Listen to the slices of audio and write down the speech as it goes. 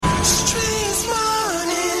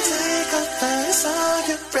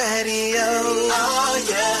radio. Oh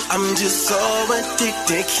yeah, I'm just so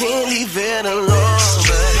addicted, can't leave it alone.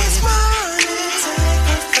 This morning, take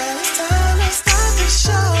the first time to start the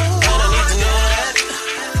show. And I need to know that.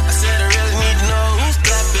 I said I really need to know who's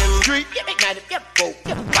clapping.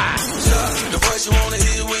 The voice you wanna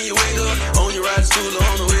hear when you wake up, on your ride to school or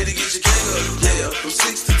on the way to get your cake up. Yeah, from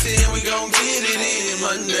 6 to 10 we gon' get it in.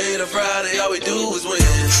 Monday to Friday, all we do is win.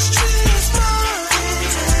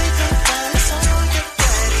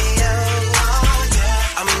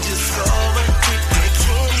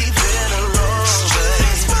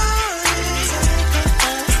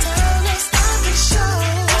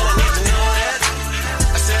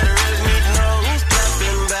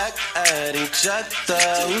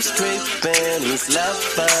 Who's creeping, who's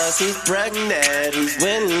lovers, who's pregnant, who's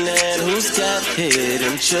winning, who's got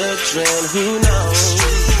hidden children, who knows?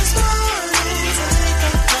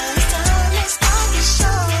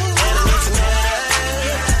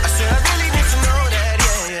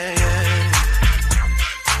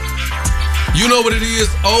 You know what it is?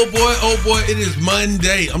 Oh boy, it is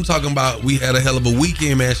Monday. I'm talking about we had a hell of a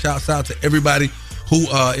weekend, man. Shouts out to everybody who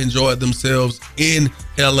enjoyed themselves in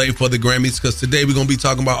LA for the Grammys, because today we're going to be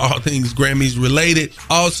talking about all things Grammys related.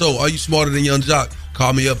 Also, are you smarter than Young Jock?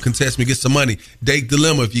 Call me up, contest me, get some money. Date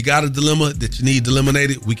Dilemma. If you got a dilemma that you need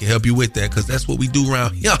eliminated, we can help you with that, because that's what we do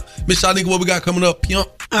around here. Miss Shanika, what we got coming up?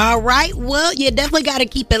 All right. Well, you definitely got to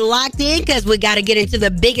keep it locked in, because we got to get into the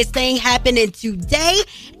biggest thing happening today.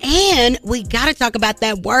 And we got to talk about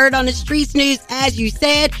that word on the streets news. As you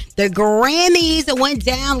said, the Grammys went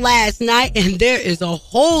down last night, and there is a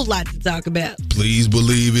whole lot to talk about. Please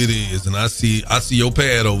believe it is. And I see your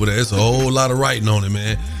pad over there. It's a whole lot of writing on it,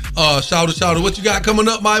 man. Shouter, what you got coming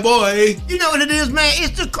up, my boy? You know what it is, man?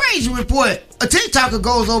 It's the crazy report. A TikToker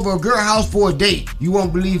goes over a girl house for a date. You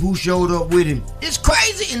won't believe who showed up with him. It's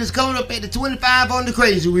crazy, and it's coming up at the 25 on the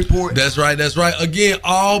crazy report. That's right. Again,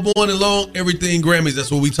 all morning long, everything Grammys.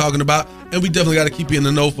 That's what we talking about. And we definitely got to keep you in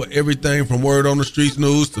the know for everything from Word on the Streets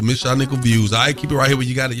news to Miss Shanika Views. All right, keep it right here where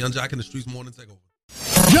you got it. Young Jock in the Streets Morning Takeover.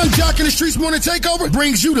 Young Jock in the Streets Morning Takeover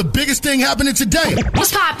brings you the biggest thing happening today.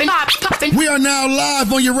 What's poppin'? We are now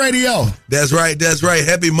live on your radio. That's right.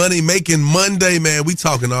 Happy Money Making Monday, man. We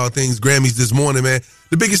talking all things Grammys this morning, man.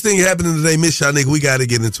 The biggest thing happening today, Miss Shanika, we got to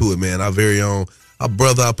get into it, man. Our very own, our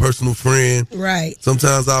brother, our personal friend. Right.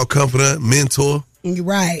 Sometimes our confidant, mentor.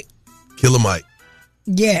 Right. Killer Mike.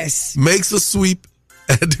 Yes. Makes a sweep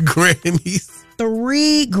at the Grammys.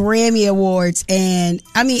 3 Grammy Awards, and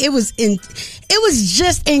I mean it was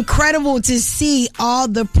just incredible to see all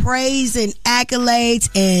the praise and accolades,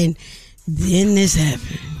 and then this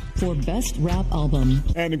happened. For Best Rap Album.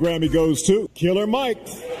 And the Grammy goes to Killer Mike.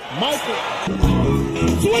 Michael.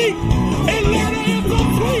 Sweet! And let it go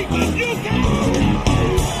sweet! You can't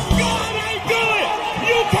God ain't good!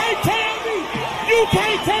 You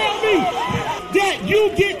can't tell me that you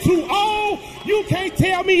get too old. You can't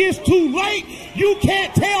tell me it's too late. You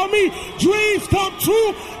can't tell me dreams come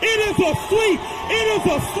true. It is a sweet.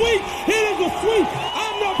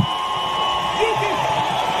 I'm the.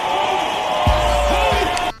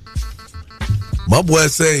 My boy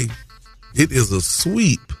say it is a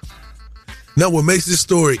sweep. Now, what makes this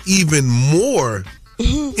story even more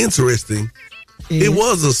interesting, it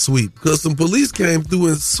was a sweep because some police came through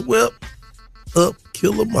and swept up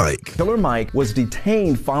Killer Mike. Killer Mike was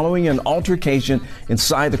detained following an altercation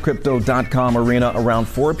inside the Crypto.com arena around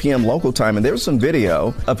 4 p.m. local time, and there's some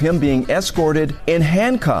video of him being escorted in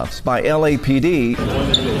handcuffs by LAPD.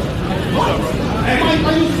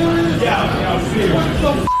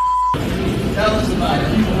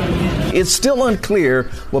 It's still unclear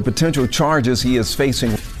what potential charges he is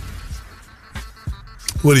facing.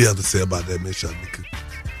 What do you have to say about that, Miss Shanika?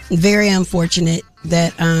 Very unfortunate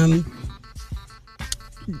that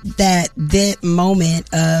that moment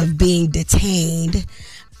of being detained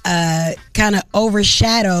kind of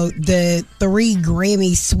overshadowed the 3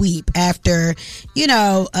 Grammy sweep after,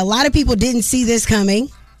 a lot of people didn't see this coming.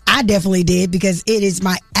 I definitely did, because it is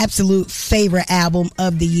my absolute favorite album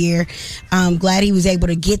of the year. I'm glad he was able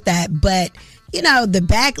to get that. But, the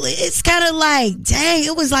back, it's kind of like, dang,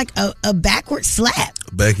 it was like a backward slap.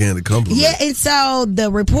 Backhanded compliment. Yeah, and so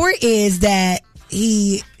the report is that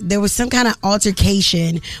there was some kind of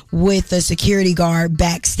altercation with a security guard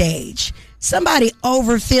backstage. Somebody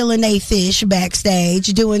overfilling a fish backstage,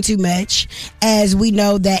 doing too much, as we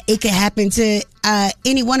know that it could happen to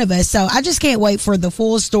any one of us. So I just can't wait for the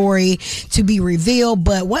full story to be revealed.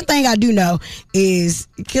 But one thing I do know is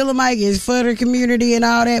Killer Mike is for the community and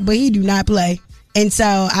all that, but he do not play. And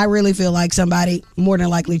so I really feel like somebody more than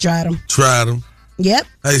likely tried him. Yep.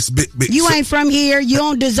 Hey, it's big. You ain't from here. You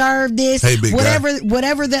don't deserve this. Hey, big guy.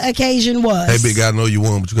 Whatever the occasion was. Hey, big guy, I know you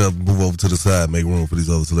won, but you got to move over to the side, make room for these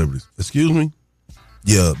other celebrities. Excuse me?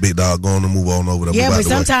 Yeah, big dog, go on and move on over there. Yeah, but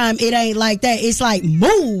sometimes it ain't like that. It's like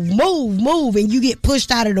move, and you get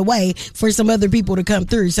pushed out of the way for some other people to come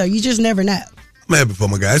through. So you just never know. I'm happy for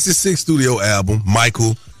my guy. It's his 6th studio album,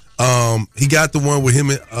 Michael. He got the one with him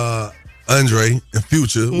and Andre and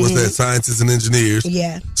Future, was that Scientists and Engineers.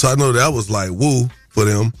 Yeah. So I know that was like woo for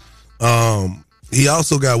them. He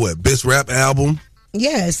also got Best Rap Album.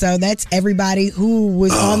 Yeah, so that's everybody who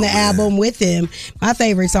was on the album with him. My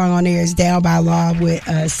favorite song on there is Down by Law with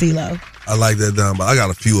CeeLo. I like that Down by. I got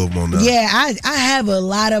a few of them on there. Yeah, I have a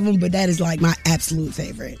lot of them, but that is like my absolute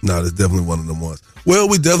favorite. No, that's definitely one of them ones. Well,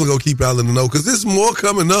 we definitely gonna keep y'all in the know because there's more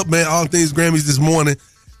coming up, man. All things Grammys this morning.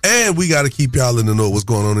 And we got to keep y'all in the know what's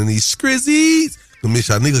going on in these scrizzies. Miss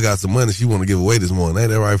Shanika got some money she want to give away this morning. Ain't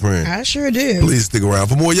that right, friend? I sure do. Please stick around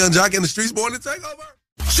for more Young Jock in the Streets Morning Takeover.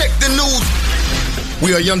 Check the news.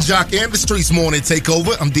 We are Young Jock and the Streets Morning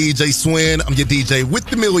Takeover. I'm DJ Swin. I'm your DJ with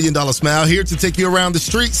the $1 Million Smile, here to take you around the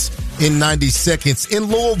streets in 90 seconds. In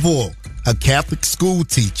Louisville, a Catholic school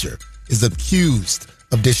teacher is accused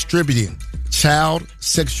of distributing child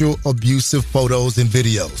sexual abusive photos and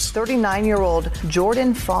videos. 39-year-old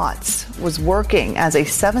Jordan Fotts was working as a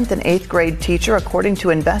 7th and 8th grade teacher, according to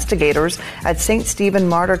investigators at St. Stephen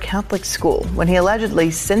Martyr Catholic School, when he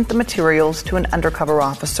allegedly sent the materials to an undercover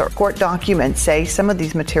officer. Court documents say some of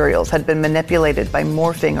these materials had been manipulated by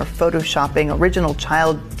morphing or photoshopping original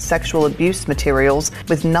child sexual abuse materials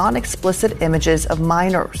with non-explicit images of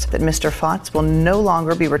minors. That Mr. Fotts will no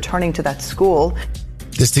longer be returning to that school.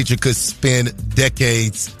 This teacher could spend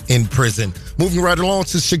decades in prison. Moving right along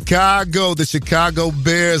to Chicago, the Chicago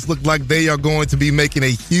Bears look like they are going to be making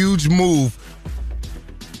a huge move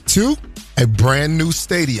to a brand new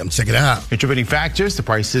stadium. Check it out. Contributing factors, the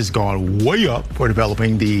price has gone way up for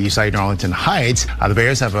developing the site in Arlington Heights. The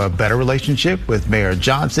Bears have a better relationship with Mayor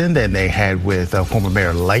Johnson than they had with former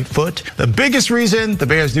Mayor Lightfoot. The biggest reason, the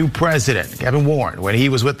Bears' new president, Kevin Warren, when he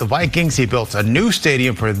was with the Vikings, he built a new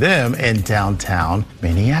stadium for them in downtown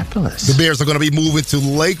Minneapolis. The Bears are going to be moving to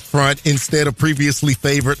Lakefront instead of previously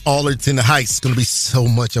favored Arlington Heights. It's going to be so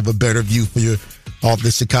much of a better view for all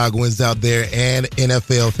the Chicagoans out there and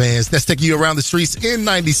NFL fans. That's taking you around the streets in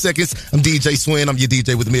 90 seconds. I'm DJ Swin. I'm your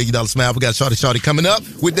DJ with $1 Million Smile. We got Shawty coming up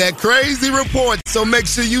with that crazy report. So make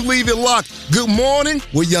sure you leave it locked. Good morning.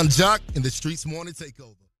 We're Young Jock in the Streets Morning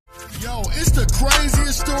Takeover. Yo, it's the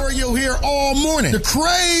craziest story you'll hear all morning. The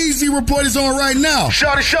crazy report is on right now.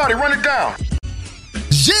 Shawty, run it down.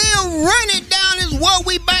 Jim, run it down is what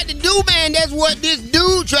we about to do, man. That's what this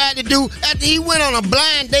dude tried to do after he went on a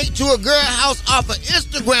blind date to a girl house off of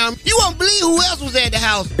Instagram. You won't believe who else was at the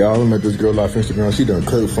house. Y'all met this girl off Instagram. She done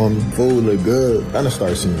cooked for me. Food look good. I done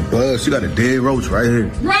started seeing bugs. She got a dead roach right here.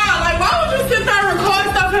 Bro, like, why would you sit there and record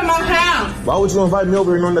stuff in my house? Why would you invite me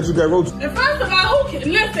over knowing that you got roaches? And first of all,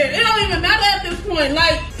 listen, it don't even matter at this point.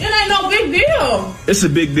 Like, it ain't no big deal. It's a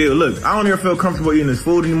big deal. Look, I don't even feel comfortable eating this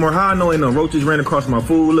food anymore. How I know ain't no roaches ran across my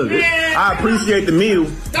food? Look, man, I appreciate the meal.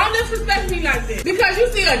 Don't disrespect me like this. Because you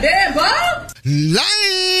see a dead bug?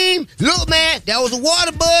 Lame. Look, man, that was a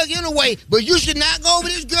water bug anyway, but you should not go over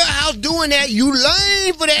this girl house doing that. You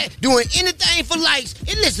lame for that, doing anything for likes.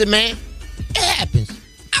 And listen, man, it happens.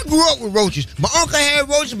 I grew up with roaches. My uncle had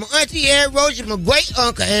roaches, my auntie had roaches, my great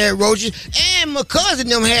uncle had roaches, and my cousin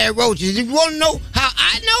them had roaches. If you want to know how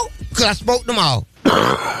I know, because I smoked them all.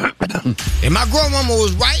 And my grandmama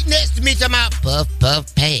was right next to me talking about puff,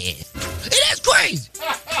 puff, pass. And that's crazy.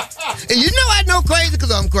 And you know I know crazy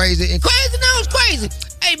because I'm crazy. And crazy knows crazy.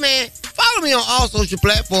 Hey, man, follow me on all social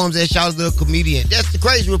platforms at Shawty Little Comedian. That's the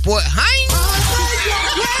Crazy Report.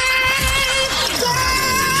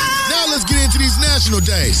 Now let's get into these national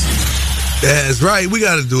days. That's right. We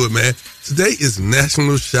got to do it, man. Today is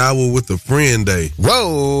National Shower with a Friend Day.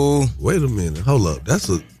 Whoa. Wait a minute. Hold up. That's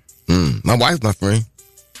a... my wife's my friend.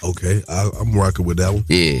 Okay, I'm rocking with that one.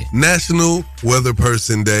 Yeah. National Weather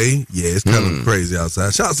Person Day. Yeah, it's kind of crazy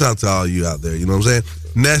outside. Shouts out to all you out there, you know what I'm saying?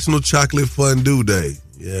 National Chocolate Fondue Day.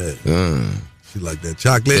 Yeah. She like that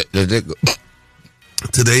chocolate.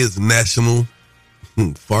 Today is National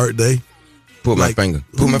Fart Day. Put my finger.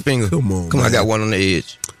 Come on, I got one on the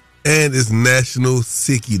edge. And it's National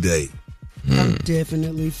Sicky Day. I'm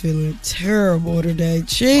definitely feeling terrible today.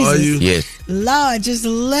 Jesus. Are you? Yes. Lord, just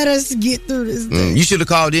let us get through this day. You should have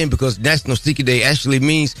called in because National Sticky Day actually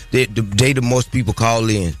means that the day the most people call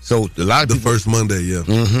in. So a lot of the people, first Monday, yeah.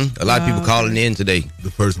 A lot of people calling in today. The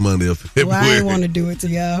first Monday of February. Well, I didn't want to do it to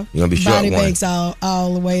y'all. You're gonna be short Body one. Banks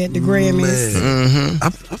all the way at the Grammys. Man, I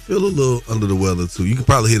feel a little under the weather too. You can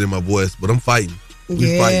probably hear it in my voice, but I'm fighting.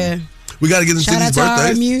 We fighting. We got to get into Shout out these to our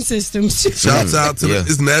birthdays. immune systems. Shouts out to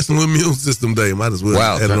it's National Immune System Day. Might as well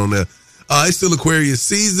add it on there. It's still Aquarius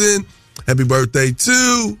season. Happy birthday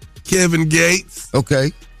to Kevin Gates.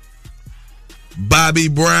 Okay. Bobby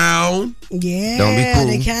Brown. Yeah, Don't be cool.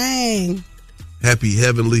 they came. Happy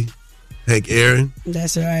Heavenly Hank Aaron.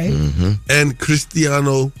 That's right. And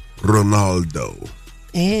Cristiano Ronaldo.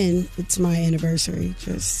 And it's my anniversary.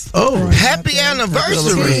 Just happy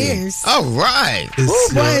anniversary. 2 years. All right. Oh,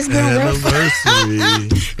 boy, it's been rough. Anniversary.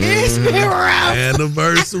 It's been rough.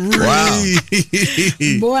 Anniversary.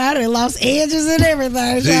 Wow. Boy, I done lost edges and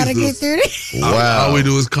everything trying to get through this. Wow. All we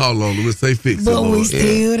do is call on them and say fix it. But we Lord.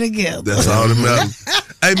 still together. That's all that matters.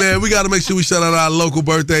 Hey, man, we got to make sure we shout out our local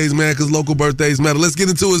birthdays, man, because local birthdays matter. Let's get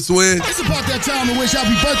into it, Swin. It's about that time to wish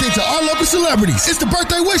happy birthday to our local celebrities. It's the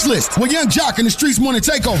birthday wish list with Young Jock and the Streets Morning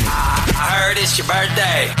Takeover. I heard it's your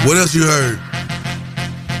birthday. What else you heard?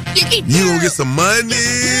 You gonna get some money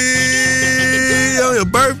on your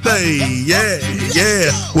birthday.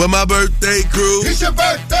 Yeah. Where my birthday crew? It's your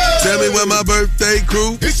birthday. Tell me where my birthday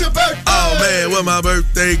crew? It's your birthday. Oh, man, where my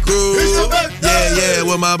birthday crew? It's your birthday. Yeah,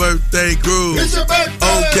 where my birthday crew? It's your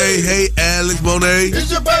birthday. Okay, hey, Alex Monet.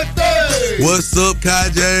 It's your birthday. What's up, Kai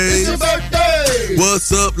It's James? your birthday.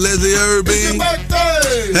 What's up, Leslie Irby? It's your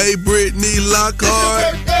birthday. Hey, Brittany Lockhart.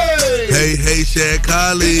 It's your birthday. Hey, Shad It's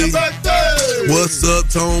Collie. your birthday. What's up,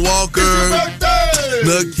 Tone Walker? It's your birthday.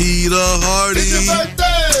 Nikita Hardy. It's your birthday.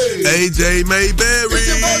 AJ Mayberry. It's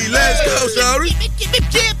your birthday. Let's go, Shawty.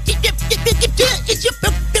 It's your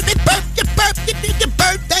birthday,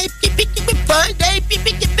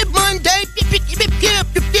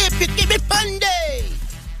 Monday.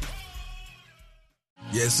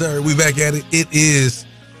 Yes, sir. We back at it. It is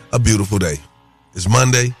a beautiful day. It's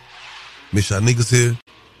Monday. Miss Shanika's here.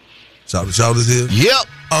 Shawty's here. Yep.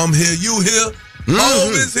 I'm here. You here.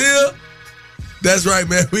 Home is here. That's right,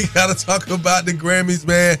 man. We got to talk about the Grammys,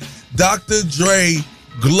 man. Dr. Dre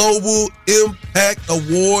Global Impact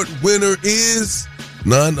Award winner is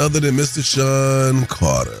none other than Mr. Sean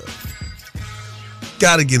Carter.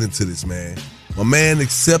 Got to get into this, man. My man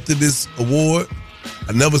accepted this award.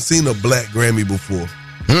 I never seen a black Grammy before.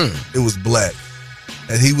 It was black.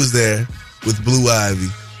 And he was there with Blue Ivy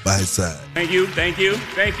by his side. Thank you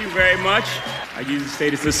very much. I usually say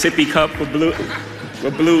it's a sippy cup for Blue.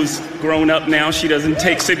 But Blue's grown up now. She doesn't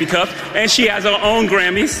take sippy cups. And she has her own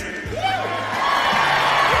Grammys.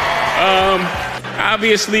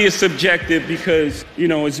 Obviously, it's subjective because,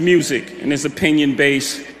 it's music and it's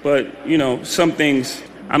opinion-based. But, some things,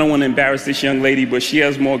 I don't want to embarrass this young lady, but she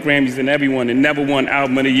has more Grammys than everyone and never won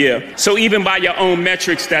Album of the Year. So even by your own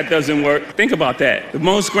metrics, that doesn't work. Think about that. The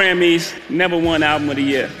most Grammys, never won Album of the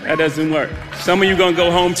Year. That doesn't work. Some of you going to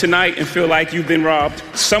go home tonight and feel like you've been robbed.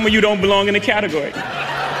 Some of you don't belong in the category. Oh,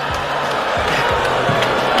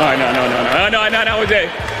 no, that was it.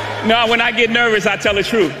 No, when I get nervous, I tell the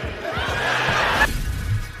truth.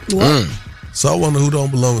 So I wonder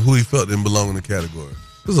who he felt didn't belong in the category.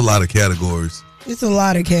 There's a lot of categories. It's a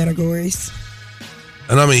lot of categories.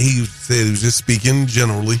 And I mean, he said he was just speaking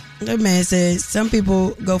generally. That man said some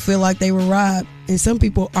people go feel like they were robbed, and some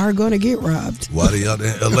people are going to get robbed. Why they out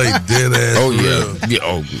there in LA dead ass? Oh, yeah.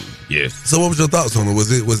 Oh, yes. So what was your thoughts on it?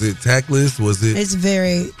 Was it tactless? It's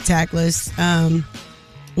very tactless.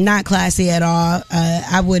 Not classy at all.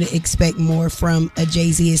 I would expect more from a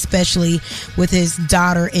Jay-Z, especially with his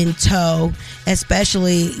daughter in tow,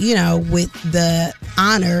 especially, with the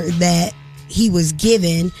honor that he was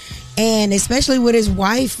given, and especially with his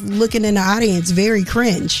wife looking in the audience very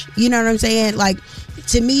cringe. You know what I'm saying? Like,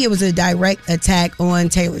 to me, it was a direct attack on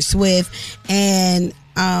Taylor Swift, and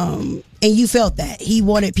you felt that. He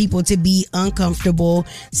wanted people to be uncomfortable.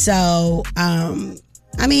 So,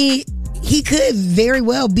 I mean, he could very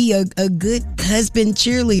well be a good husband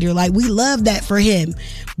cheerleader. Like, we love that for him.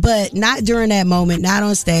 But not during that moment, not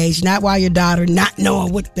on stage, not while your daughter not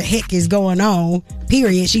knowing what the heck is going on,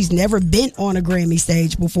 period. She's never been on a Grammy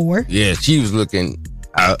stage before. Yeah, she was looking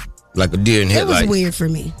out like a deer in headlights. It was weird for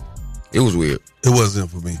me. It was weird. It wasn't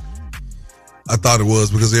for me. I thought it was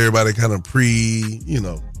because everybody kind of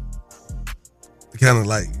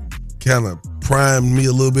kind of primed me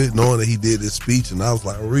a little bit, knowing that he did this speech, and I was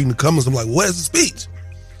like, reading the comments, I'm like, where's the speech?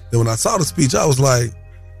 Then when I saw the speech, I was like,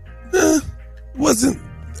 wasn't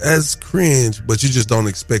as cringe, but you just don't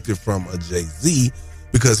expect it from a Jay-Z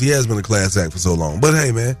because he has been a class act for so long. But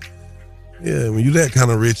hey, man, yeah, when you that kind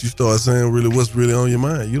of rich, you start saying really what's really on your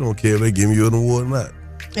mind. You don't care if they give you an award or not.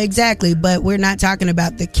 Exactly, but we're not talking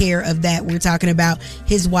about the care of that. We're talking about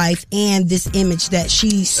his wife and this image that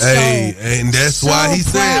she and that's why he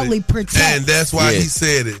said it. Protects. And that's why he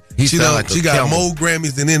said it. She like got more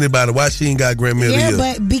Grammys than anybody. Why she ain't got Grammy of the year?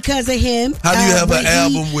 But because of him. How do you have an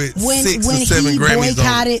album with 6 or 7 Grammys on it? When he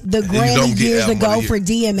boycotted the Grammy years ago for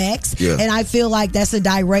DMX, and I feel like that's a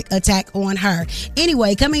direct attack on her.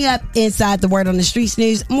 Anyway, coming up inside the Word on the Streets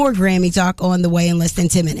news, more Grammy talk on the way in less than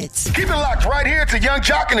 10 minutes. Keep it locked right here to Young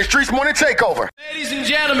Jock and the Streets Morning Takeover. Ladies and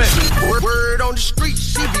gentlemen, word on the street,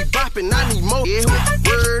 she be bopping, I need more. Yeah.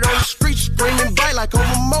 Word on the street, screaming bite like on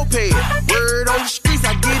a moped. Word on the streets,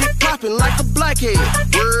 I get it popping like a blackhead.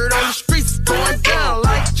 Word on the streets, going down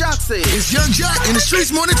like Jock said. It's Young Jock and the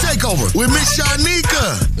Streets Morning Takeover with Miss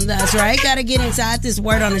Shanika. That's right. Got to get inside this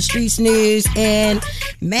Word on the Streets news. And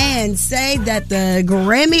man, say that the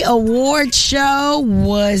Grammy Award show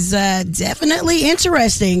was definitely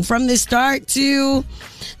interesting from the start to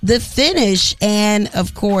the finish. And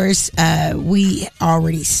of course, we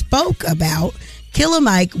already spoke about Killer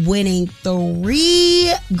Mike winning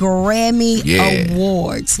 3 Grammy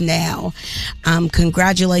Awards now.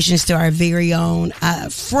 Congratulations to our very own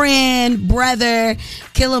friend, brother,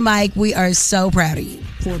 Killer Mike. We are so proud of you.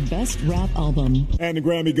 For Best Rap Album. And the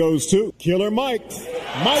Grammy goes to Killer Mike.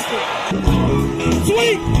 Michael.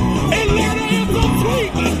 Sweet. Atlanta Anthem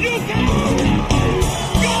Sweet. You can't.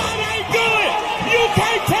 God ain't good. You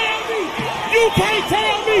can't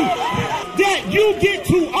tell me that you get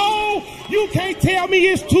too old. You can't tell me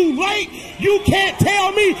it's too late. You can't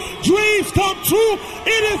tell me dreams come true.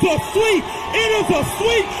 It is a sweet.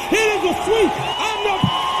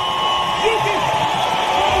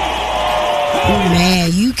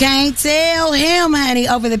 Man, you can't tell him, honey.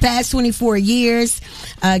 Over the past 24 years,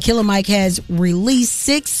 Killer Mike has released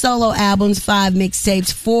 6 solo albums, 5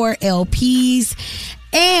 mixtapes, 4 LPs,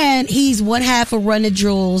 and he's one half of Run the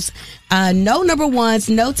Jewels. No number ones,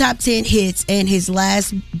 no top 10 hits, and his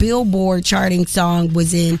last Billboard charting song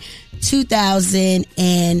was in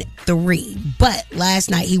 2003. But last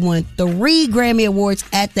night he won 3 Grammy Awards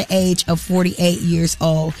at the age of 48 years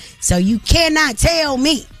old. So you cannot tell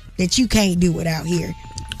me that you can't do it out here.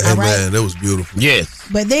 Hey, man, that was beautiful. Yes.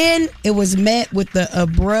 But then it was met with the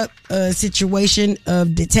abrupt situation of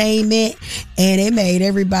detainment, and it made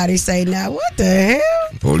everybody say, now, what the hell?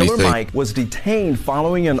 Killer Mike was detained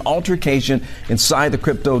following an altercation inside the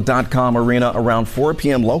Crypto.com arena around 4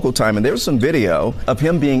 p.m. local time, and there's some video of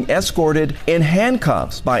him being escorted in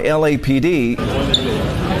handcuffs by LAPD. What?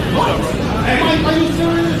 Hey, Mike, are you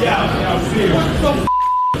serious? Yeah, I'm serious.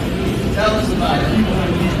 Tell us about it.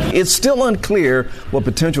 It's still unclear what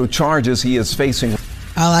potential charges he is facing.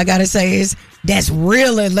 All I gotta say is that's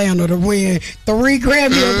real Atlanta to win 3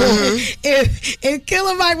 Grammy Awards. If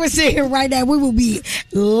Killer Mike was sitting here right now, we would be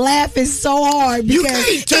laughing so hard because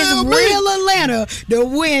it's real Atlanta to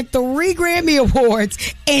win 3 Grammy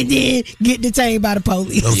Awards and then get detained by the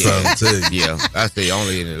police. I'm trying to tell you. Yeah, that's the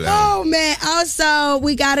only in Atlanta. Oh, man. Also,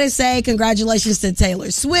 we got to say congratulations to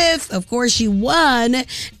Taylor Swift. Of course, she won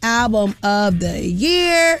Album of the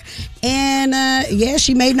Year. And,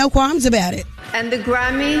 she made no qualms about it. And the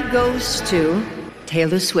Grammy goes to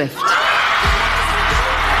Taylor Swift. I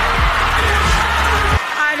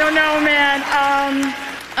don't know, man.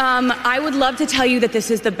 I would love to tell you that this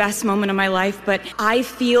is the best moment of my life, but I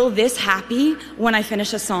feel this happy when I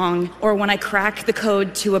finish a song or when I crack the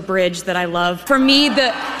code to a bridge that I love. For me,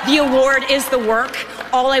 the award is the work.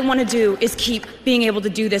 All I want to do is keep being able to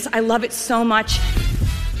do this. I love it so much.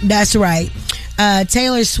 That's right.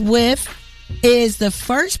 Taylor Swift is the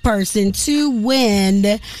first person to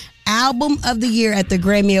win Album of the Year at the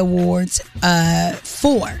Grammy Awards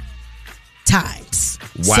 4 times.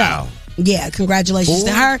 Wow. So, congratulations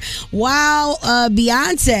to her. While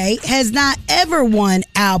Beyonce has not ever won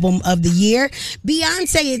Album of the Year,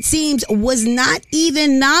 Beyonce, it seems, was not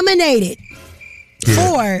even nominated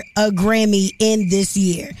for a Grammy in this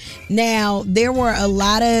year. Now, there were a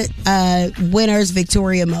lot of winners.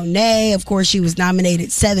 Victoria Monet, of course, she was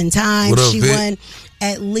nominated 7 times. She won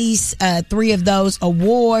at least 3 of those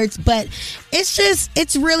awards. But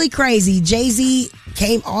it's really crazy. Jay-Z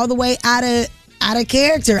came all the way out of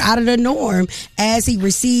character, out of the norm, as he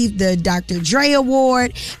received the Dr. Dre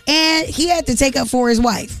Award, and he had to take up for his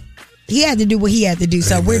wife. He had to do what he had to do.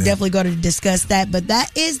 So we're definitely going to discuss that. But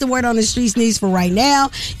that is the Word on the Streets news for right now.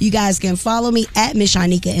 You guys can follow me at Miss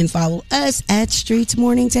Shanika and follow us at Streets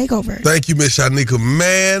Morning Takeover. Thank you, Miss Shanika.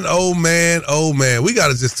 Man, oh man, oh man. We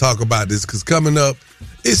got to just talk about this because coming up,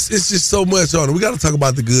 it's just so much on it. We got to talk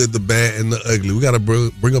about the good, the bad, and the ugly. We got to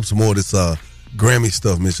bring up some more of this Grammy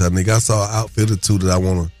stuff, Miss Shanika. I saw an outfit or 2 that I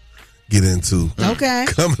want to get into. Okay.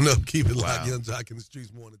 Coming up, keep it locked. Young Jock in the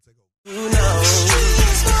Streets morning. Take over.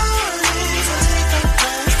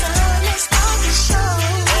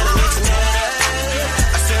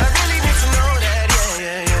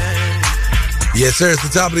 Yes, sir. It's the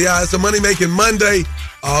top of the hour. It's a money-making Monday.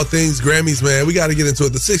 All things Grammys, man. We got to get into it.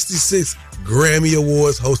 The 66th Grammy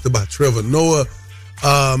Awards hosted by Trevor Noah.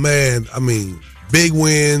 Man, I mean, big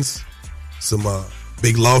wins, some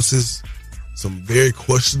big losses, some very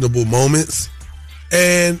questionable moments.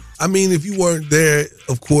 And, I mean, if you weren't there,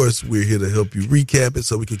 of course, we're here to help you recap it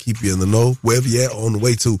so we can keep you in the know wherever you're at on the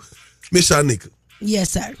way to. Miss Shanika.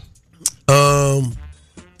 Yes, sir.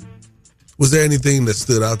 Was there anything that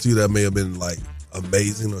stood out to you that may have been, like,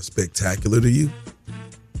 amazing or spectacular to you?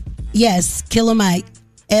 Yes, Killer Mike.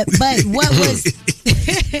 But what was...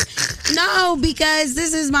 No, because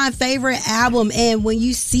this is my favorite album. And when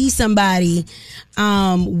you see somebody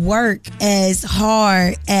work as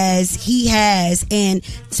hard as he has, and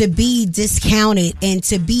to be discounted and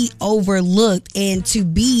to be overlooked and to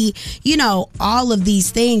be, you know, all of these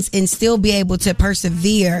things and still be able to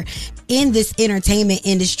persevere in this entertainment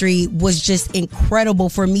industry was just incredible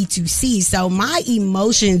for me to see. So my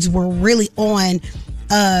emotions were really on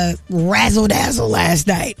razzle dazzle last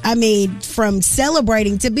night. I mean, from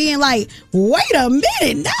celebrating to being like, wait a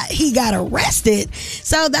minute, he got arrested.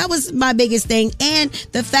 So that was my biggest thing. And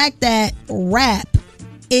the fact that rap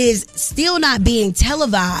is still not being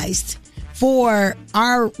televised for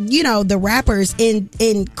our, you know, the rappers in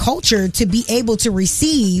culture to be able to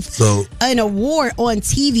receive an award on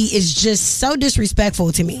TV is just so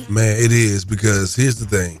disrespectful to me. Man, it is, because here's the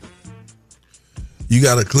thing. You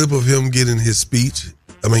got a clip of him giving his speech,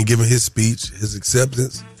 his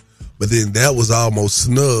acceptance, but then that was almost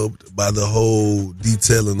snubbed by the whole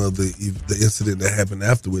detailing of the incident that happened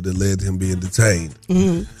afterward that led to him being detained.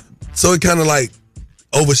 Mm-hmm. So it kind of like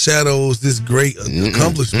overshadows this great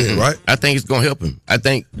accomplishment, right? I think it's going to help him. I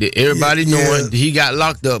think that everybody knowing he got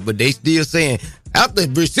locked up, but they still saying, after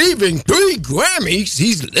receiving 3 Grammys,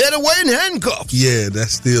 he's led away in handcuffs. Yeah, that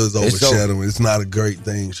still is overshadowing. It's not a great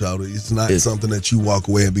thing, Shawty. It's not something that you walk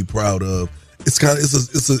away and be proud of. It's kind of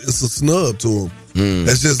it's a snub to him.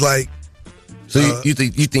 That's just like. So you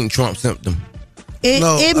think Trump sent them?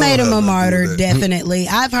 It made him a martyr, definitely.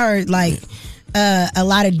 I've heard like a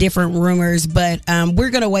lot of different rumors, but we're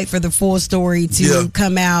gonna wait for the full story to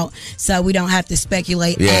come out so we don't have to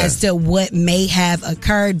speculate as to what may have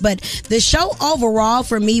occurred. But the show overall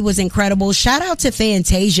for me was incredible. Shout out to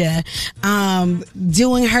Fantasia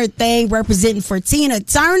doing her thing, representing for Tina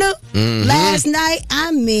Turner last night.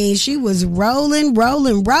 I mean, she was rolling,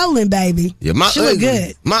 baby. Yeah, she looked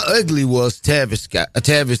good. My ugly was Travis Scott.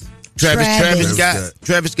 Travis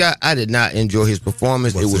Scott, I did not enjoy his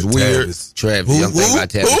performance. It was weird. Travis, young thing about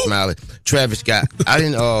Travis Smiley. Travis Scott, I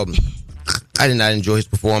did not enjoy his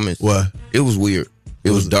performance. What? It was weird. It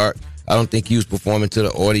was dark. I don't think he was performing to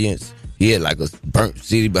the audience. He had like a burnt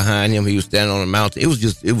city behind him. He was standing on a mountain. It was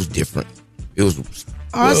different. It was.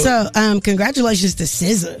 Also, congratulations to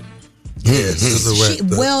SZA. Yeah,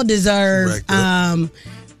 well deserved.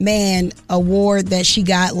 Award that she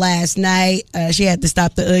got last night. She had to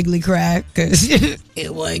stop the ugly cry because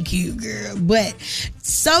it wasn't cute, girl. But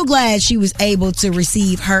so glad she was able to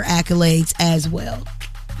receive her accolades as well.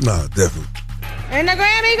 No, definitely. And the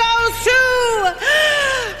Grammy goes to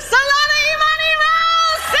Solana Imani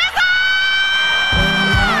Rose SZA!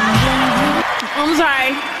 I'm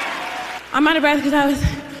sorry. I'm out of breath because I was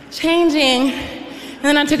changing. And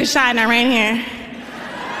then I took a shot and I ran here.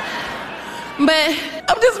 But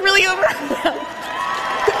I'm just really overwhelmed.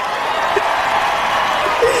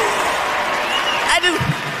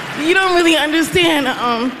 You don't really understand.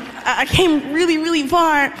 I came really, really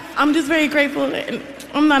far. I'm just very grateful. And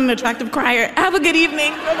I'm not an attractive crier. Have a good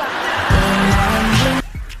evening. Bye-bye.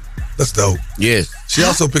 That's dope. Yes. She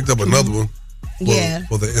also picked up another one.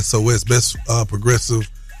 For the SOS Best Progressive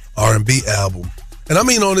R&B Album. And I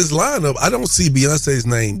mean, on this lineup, I don't see Beyonce's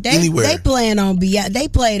name anywhere. They playing on Beyonce. They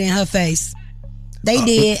played in her face. They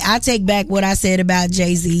did. I take back what I said about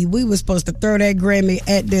Jay-Z. We were supposed to throw that Grammy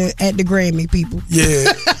at the Grammy people.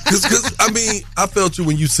 Yeah, because I mean, I felt you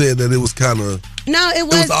when you said that it was kind of it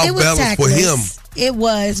was off balance for him. It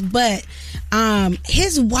was, but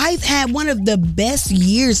his wife had one of the best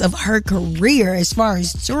years of her career as far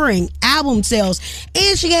as touring, album sales,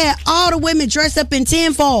 and she had all the women dressed up in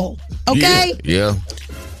tinfoil. Okay. Yeah.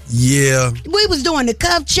 We was doing the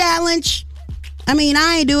cuff challenge. I mean,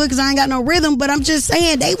 I ain't do it because I ain't got no rhythm, but I'm just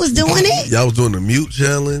saying they was doing it. Y'all was doing the mute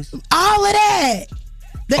challenge? All of that.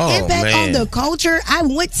 The impact on the culture. I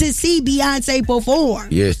went to see Beyonce perform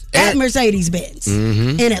at Mercedes-Benz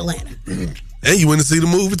in Atlanta. And you went to see the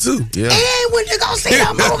movie, too. Yeah. And when you go see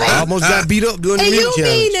the movie. I almost got beat up doing the And music you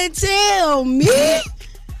challenge. mean to tell me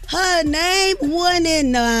her name won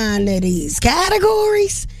in none of these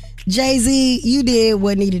categories? Jay-Z, you did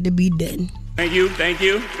what needed to be done. Thank you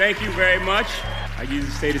very much. I used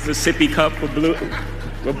to say this is a sippy cup with blue.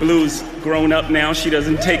 But Blue's grown up now. She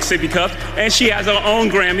doesn't take sippy cups, and she has her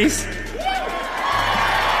own Grammys.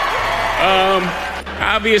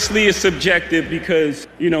 Obviously, it's subjective because,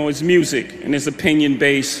 it's music and it's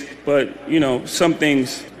opinion-based. But, some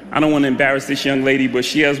things, I don't want to embarrass this young lady, but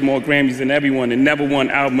she has more Grammys than everyone and never won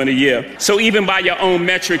Album of the Year. So even by your own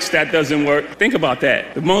metrics, that doesn't work. Think about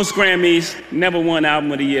that. The most Grammys, never won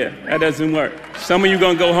Album of the Year. That doesn't work. Some of you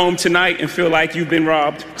going to go home tonight and feel like you've been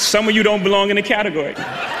robbed. Some of you don't belong in the category. Oh,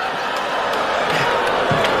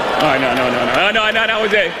 no, that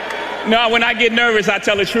was it. No, when I get nervous, I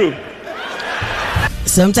tell the truth.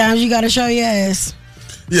 Sometimes you got to show your ass.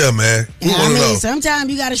 Yeah, man.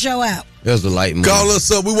 Sometimes you got to show out. That was a light move. Call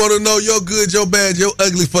us up. We want to know your good, your bad, your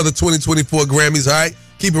ugly for the 2024 Grammys, all right?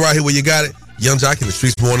 Keep it right here where you got it. Young Jock in the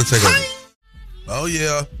Streets Morning Takeover. Oh,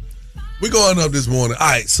 yeah. We're going up this morning. All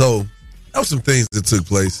right, so that was some things that took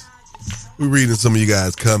place. We're reading some of you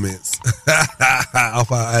guys' comments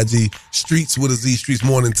off our IG, Streets with a Z, Streets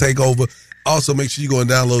Morning Takeover. Also, make sure you go and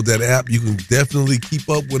download that app. You can definitely keep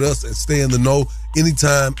up with us and stay in the know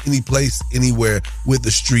anytime, any place, anywhere with the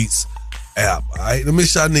Streets app. All right, now,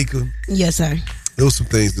 Miss Shanika. Yes, sir. There was some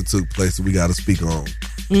things that took place that we got to speak on.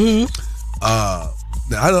 Mm-hmm.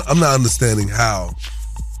 Now, I'm not understanding how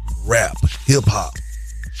rap, hip-hop,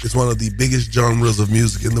 is one of the biggest genres of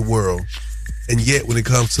music in the world, and yet when it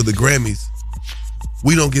comes to the Grammys,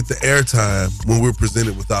 we don't get the airtime when we're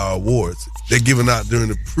presented with our awards. They're given out during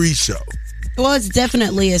the pre-show. Well, it's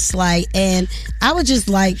definitely a slight, and I would just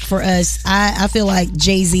like for us, I feel like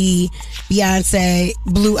Jay-Z, Beyonce,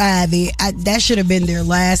 Blue Ivy, that should have been their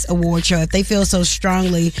last award show. If they feel so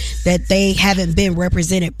strongly that they haven't been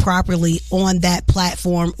represented properly on that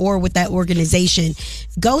platform or with that organization,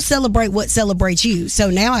 go celebrate what celebrates you. So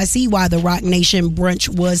now I see why the Rock Nation brunch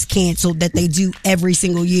was canceled that they do every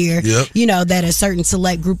single year. Yep. That a certain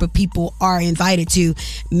select group of people are invited to.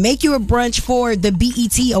 Make you a brunch for the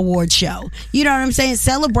BET award show. You know what I'm saying?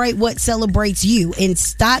 Celebrate what celebrates you and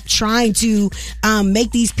stop trying to make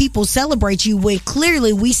these people celebrate you when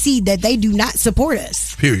clearly we see that they do not support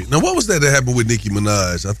us. Period. Now, what was that happened with Nicki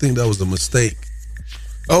Minaj? I think that was a mistake.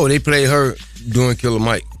 Oh, they played her doing Killer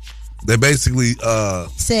Mike. They basically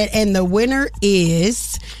said, and the winner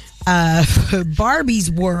is Barbie's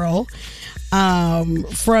World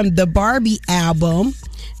from the Barbie album.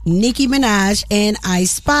 Nicki Minaj and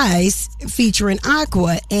Ice Spice featuring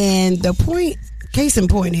Aqua, and the case in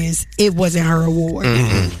point is it wasn't her award.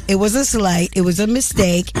 Mm-hmm. It was a slight, it was a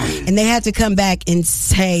mistake, and they had to come back and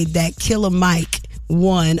say that Killer Mike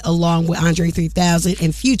won along with Andre 3000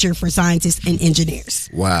 and Future for Scientists and Engineers.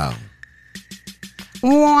 Wow.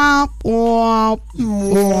 Womp, womp,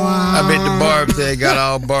 womp. I bet the Barb said got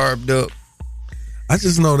all barbed up. I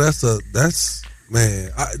just know that's man,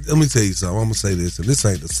 let me tell you something. I'm going to say this, and this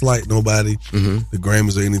ain't to slight nobody, the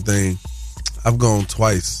Grammys or anything. I've gone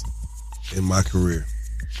twice in my career.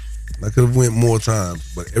 I could have went more times,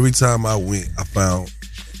 but every time I went, I found,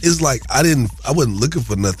 it's like I wasn't looking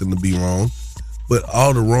for nothing to be wrong, but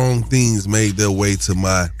all the wrong things made their way to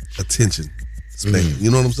my attention span.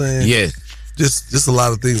 You know what I'm saying? Yes. Just a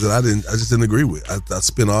lot of things that I just didn't agree with. I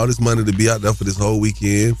spent all this money to be out there for this whole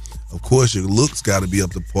weekend. Of course, your looks got to be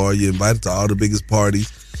up to par. You're invited to all the biggest parties.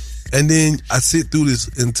 And then I sit through this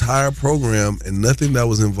entire program and nothing that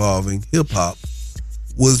was involving hip-hop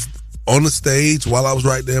was on the stage while I was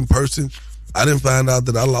right there in person. I didn't find out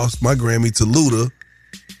that I lost my Grammy to Luda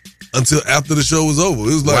until after the show was over.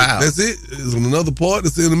 It was like, That's it. It was another part.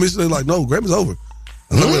 It's the intermission. They're like, no, Grammy's over.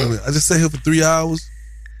 I was like, wait a minute. I just sat here for 3 hours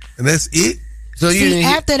and that's it? So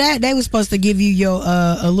after that, they were supposed to give you your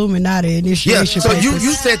Illuminati initiation. Yeah, so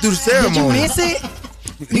you sat through the ceremony. Did you miss it?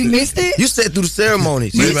 You missed it? You sat through the ceremony.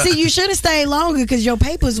 You should have stayed longer because your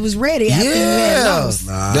papers was ready after you had lost.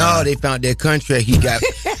 No, they found that contract he got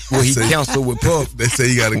where he counseled with Puff. They say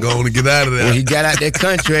you got to go on and get out of there. When he got out that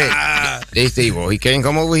contract, they say, well, he can't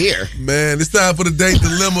come over here. Man, it's time for the date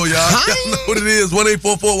dilemma, y'all. Y'all know what it is.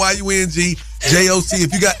 1-844-YUNG. JOC.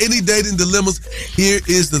 If you got any dating dilemmas, here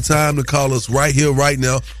is the time to call us right here, right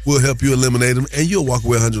now. We'll help you eliminate them, and you'll walk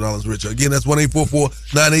away $100 richer. Again, that's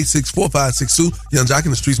 1-844-986-4562. Young Jock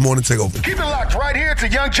in the Streets Morning Takeover. Keep it locked right here to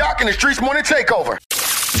Young Jock in the Streets Morning Takeover.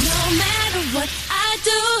 No matter what I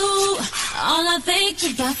do, All I think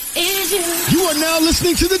about is you. You are now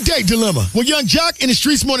listening to The Date Dilemma with Young Jock and the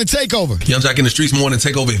Streets Morning Takeover. Young Jock in the Streets Morning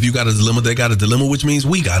Takeover. If you got a dilemma, they got a dilemma, which means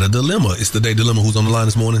we got a dilemma. It's the Day Dilemma. Who's on the line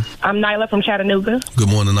this morning? I'm Nyla from Chattanooga. Good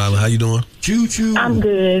morning, Nyla. How you doing? Choo-choo. I'm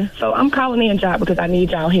good. So I'm calling in, Jock, because I need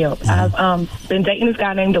y'all help. I've been dating this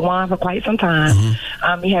guy named DeJuan for quite some time.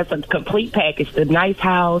 He has a complete package: the nice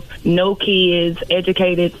house, no kids,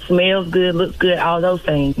 educated, smells good, looks good, all those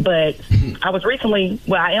things. But I was recently,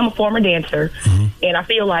 I am a former dancer, and I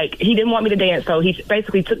feel like he didn't want me to dance, so he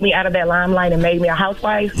basically took me out of that limelight and made me a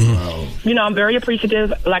housewife. You know, I'm very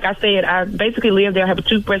appreciative. Like I said, I basically live there, I have a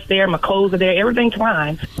toothbrush there, my clothes are there, everything's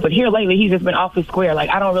fine. But here lately, he's just been awfully square. Like,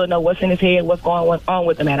 I don't really know what's in his head, what's going on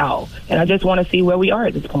with him at all. And I just want to see where we are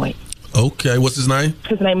at this point. Okay, what's his name?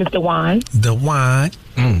 His name is DeJuan. DeJuan.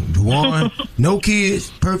 DeJuan. No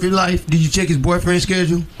kids, perfect life. Did you check his boyfriend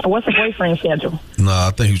schedule? What's the boyfriend schedule? Nah,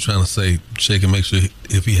 I think he was trying to say check and make sure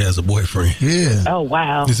if he has a boyfriend. Yeah. Oh,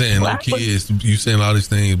 wow. He's saying no kids. You saying all these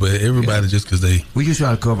things, but everybody just because they... We just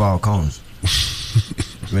try to cover all corners.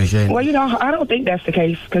 Make sure Well, you know, I don't think that's the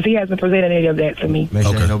case because he hasn't presented any of that to me. Make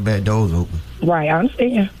sure ain't no back doors open. Right, I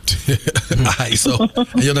understand. All right, so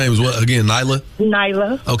your name is what again? Nyla?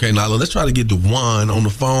 Nyla. Okay, Nyla, let's try to get DeJuan on the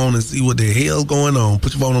phone and see what the hell's going on.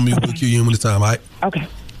 Put your phone on mute. We'll cue you in when it's time, all right? Okay.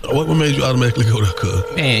 What made you automatically go there,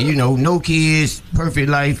 cuz? Man, you know, no kids, perfect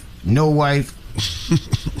life, no wife.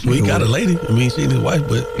 Well, he got a lady. I mean, she ain't his wife,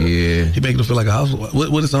 but yeah, he making her feel like a housewife. What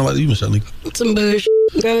does it sound like to you, Miss Shanika? Some bullshit.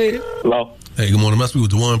 Go ahead. Hello. Hey, good morning. Must be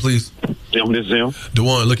with DeJuan, please. This is him.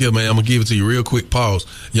 DeJuan, look here, man. I'm gonna give it to you real quick. Pause.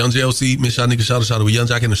 Young JLC, Miss Shanika, shout out with Young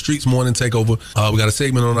Jock in the Streets Morning Takeover. We got a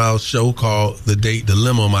segment on our show called The Date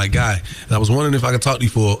Dilemma, my guy. And I was wondering if I could talk to you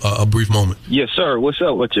for a brief moment. Yes, sir. What's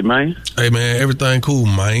up with you, man? Hey, man, everything cool,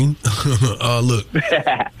 man. Look.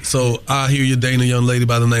 So I hear you're dating a young lady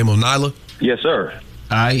by the name of Nyla. Yes, sir.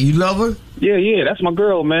 You love her? Yeah, that's my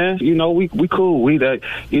girl, man. You know, we cool. I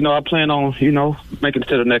plan on, making it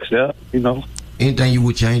to the next step, Anything you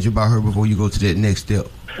would change about her before you go to that next step?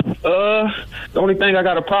 The only thing I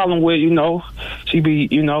got a problem with, she be,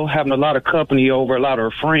 having a lot of company over, a lot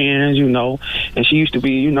of her friends, and she used to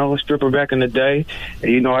be, a stripper back in the day.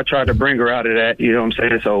 And, I tried to bring her out of that, you know what I'm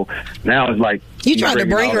saying? So now it's like... You tried to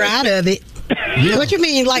bring her out of it? Yeah. What you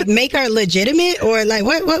mean, like make her legitimate, or like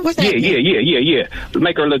what's that? Yeah.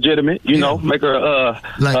 Make her legitimate, make her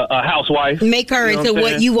a housewife. Make her into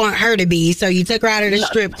what you want her to be. So you took her out of the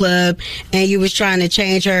strip club, and you was trying to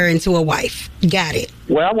change her into a wife. Got it.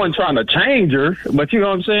 Well, I wasn't trying to change her, but you know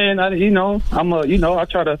what I'm saying. I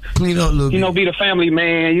try to clean up a little bit. Be the family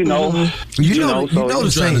man. You know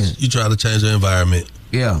the saying. You try to change the environment.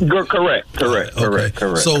 Yeah. Correct.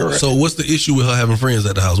 So what's the issue with her having friends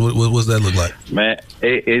at the house? What's that look like? Man,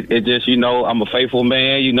 it just, I'm a faithful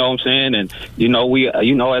man, you know what I'm saying? And, we,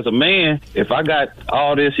 as a man, if I got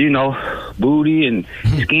all this, booty and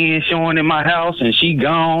skin showing in my house and she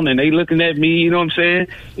gone and they looking at me, you know what I'm saying?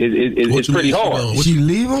 It's pretty hard. She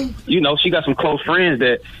leave them? She got some close friends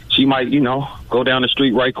that she might, go down the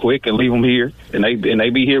street right quick and leave them here, and they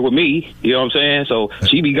be here with me. You know what I'm saying? So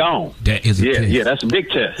she be gone. That is a test. Yeah, that's a big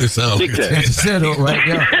test. It sounds big test. That's a setup right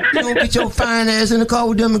there. You don't get your fine ass in the car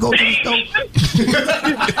with them and go to the store.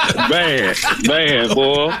 man,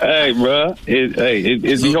 boy. Hey, bro.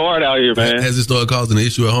 It be hard out here, man. Has it started causing an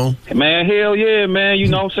issue at home? Man, hell yeah, man. You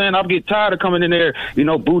know what I'm saying? I get tired of coming in there,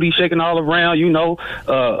 booty shaking all around,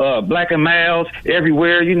 black and mouths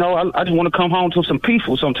everywhere. I just want to come home to some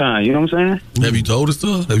peaceful sometimes. You know what I'm saying? Have you told us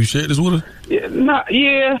stuff? Have you shared this with her?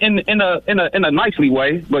 Yeah, in a nicely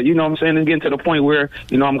way, but you know what I'm saying, it's getting to the point where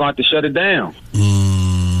I'm going to have to shut it down.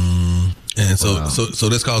 And so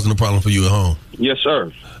that's causing a problem for you at home. Yes,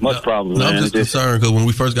 sir. Much problem. Man. I'm just concerned because when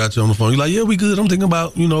we first got you on the phone, you're like, yeah, we good. I'm thinking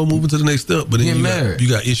about moving to the next step, but then you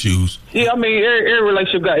got issues. Yeah, I mean, every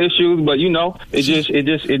relationship got issues, but it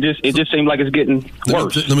just seems like it's getting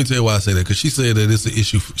worse. Let me tell you why I say that, because she said that it's an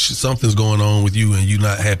issue. Something's going on with you and you're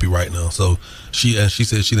not happy right now. So she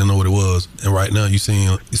said she didn't know what it was, and right now you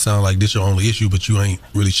sound like this your only issue, but you ain't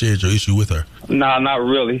really shared your issue with her. Nah, not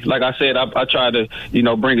really. Like I said, I try to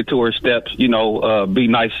bring it to her steps. Be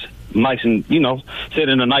nice and say it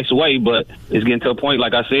in a nice way, but it's getting to a point,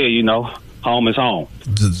 like I said, home is home.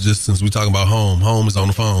 Just since we talking about home is on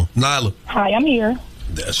the phone. Nyla. Hi, I'm here.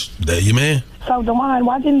 There you man. So, DeJuan,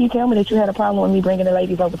 why didn't you tell me that you had a problem with me bringing the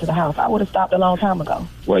ladies over to the house? I would have stopped a long time ago.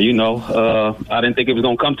 Well, I didn't think it was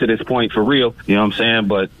gonna come to this point for real. You know what I'm saying?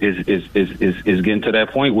 But it's getting to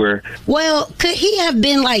that point where. Well, could he have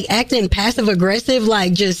been like acting passive aggressive,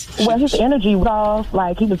 like just? Well, his energy was off.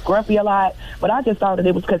 Like he was grumpy a lot. But I just thought that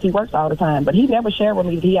it was because he works all the time. But he never shared with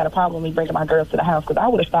me that he had a problem with me bringing my girls to the house, because I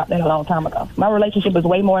would have stopped that a long time ago. My relationship is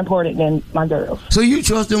way more important than my girls. So you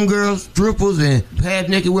trust them girls, strippers and half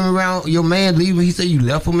naked women around your man leaving? He said you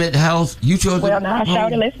left him at the house. You trust Well, them? now,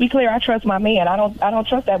 Shawty, let's be clear. I trust my man. I don't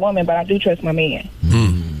trust that woman, but I do trust my man.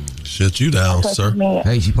 Shut you down, sir.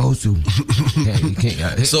 Hey, she supposed to. Yeah, you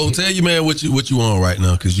can't. So tell your man what you on right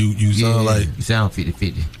now, because you sound like you sound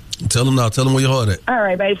 50-50. Tell him now. Tell him where your heart at. All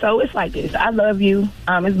right, babe. So it's like this. I love you.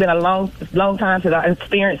 It's been a long time since I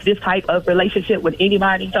experienced this type of relationship with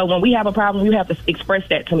anybody. So when we have a problem, you have to express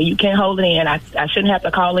that to me. You can't hold it in. I shouldn't have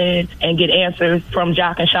to call in and get answers from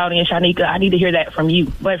Jock and Shawty and Shanika. I need to hear that from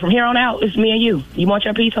you. But from here on out, it's me and you. You want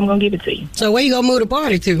your piece, I'm going to give it to you. So where you going to move the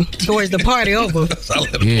party to? Towards the party over? Because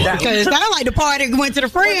it sounds like the party went to the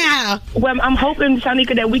friend house. Well, I'm hoping,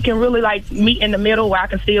 Shanika, that we can really like meet in the middle where I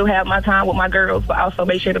can still have my time with my girls, but also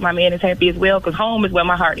make sure that my man is happy as well, because home is where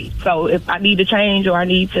my heart is. So if I need to change or I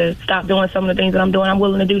need to stop doing some of the things that I'm doing, I'm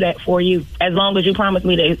willing to do that for you, as long as you promise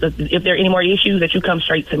me that if there are any more issues, that you come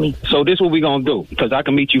straight to me. So this is what we gonna do, because I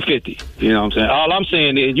can meet you 50. You know what I'm saying? All I'm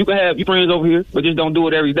saying is you can have your friends over here, but just don't do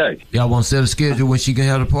it every day. Y'all want to set a schedule when she can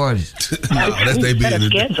have the parties? No, that's they being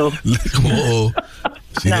schedule. Come on.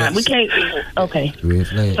 Nah, we can't. Okay.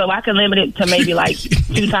 So I can limit it to maybe like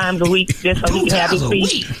 2 times a week, just so he can have his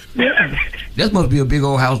feet. Yeah. That must be a big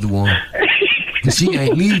old house to want. Cause she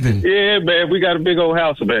ain't leaving. Yeah, man, we got a big old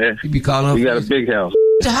house, man. You be calling her. We got a big house.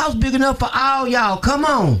 The house big enough for all y'all. Come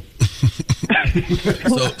on.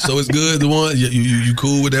 So it's good. The one you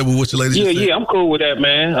cool with that? With what your lady? Yeah, I'm cool with that,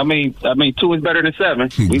 man. I mean, 2 is better than 7.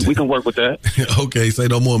 We can work with that. Okay, say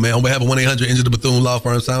no more, man. On behalf of 1-800 Enter the Bethune Law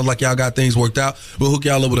Firm, sounds like y'all got things worked out. We'll hook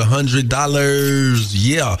y'all up with $100.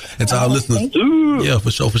 Yeah, and to our listeners, yeah,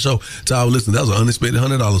 for sure. To our listeners, that was an unexpected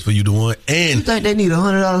 $100 for you, the one. And you think they need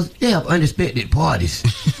 $100? They have unexpected parties.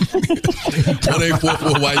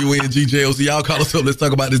 1-844-YUNG-JOC. Y'all call us up. Let's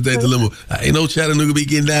talk about this day dilemma. Ain't no Chattanooga be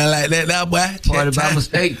getting down like that now, boy. Party by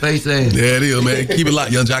mistake, face ass. Yeah, it is, man. Keep it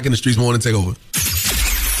locked. Young Jock in the Streets Morning Takeover.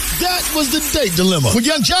 That was the date dilemma with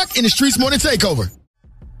Young Jock in the Streets Morning Takeover.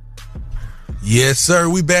 Yes, sir.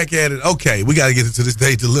 We back at it. Okay, we got to get into this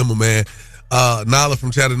date dilemma, man. Nala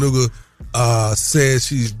from Chattanooga says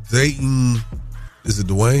she's dating. Is it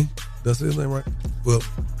Dwayne? That's his name, right? Well,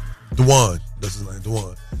 DeJuan. That's his name,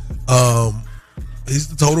 DeJuan. He's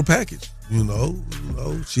the total package. You know,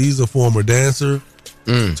 she's a former dancer,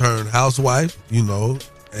 turned housewife. And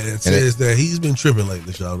says that he's been tripping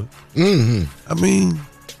lately, Shawty. Mm-hmm. I mean,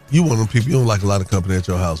 you one of them people, you don't like a lot of company at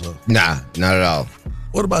your house, huh? Nah, not at all.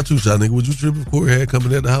 What about you, Shawty? Would you trip if Corey had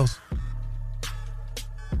company at the house?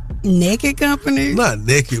 Naked company? Not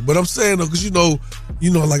naked, but I'm saying though, because you know,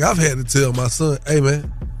 like I've had to tell my son, hey man,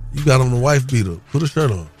 you got on the wife beater, put a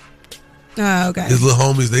shirt on. Oh, okay. His little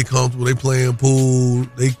homies, they comfortable, they playing pool,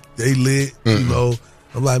 they lit,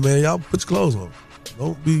 I'm like, man, y'all put your clothes on.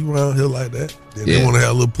 Don't be around here like that. Then they want to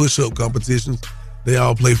have little push-up competitions. They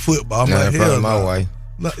all play football. I'm like, hell, my wife.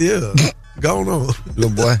 Yeah, going on. Little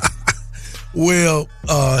boy. Well,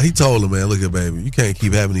 he told her, man, look at baby, you can't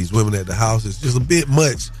keep having these women at the house. It's just a bit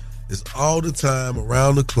much. It's all the time,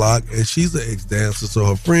 around the clock, and she's an ex-dancer, so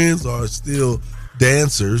her friends are still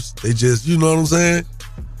dancers. They just, you know what I'm saying?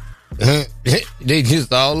 They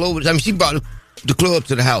just all over. I mean, she brought the club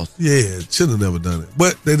to the house. Yeah, should have never done it.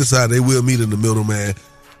 But they decided they will meet in the middle, man.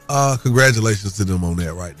 Congratulations to them on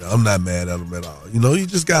that right now. I'm not mad at them at all. You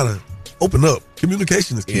just got to open up.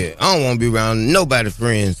 Communication is key. Yeah, I don't want to be around nobody's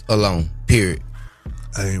friends alone, period.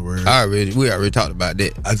 I ain't worried. We already talked about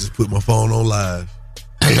that. I just put my phone on live.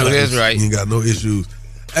 I know that's right. You ain't got no issues.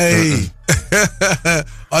 Hey,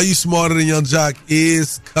 Are You Smarter Than Young Jock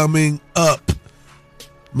is coming up.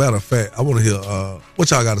 Matter of fact, I want to hear what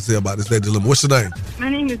y'all got to say about this date dilemma. What's your name? My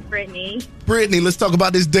name is Brittany. Brittany, let's talk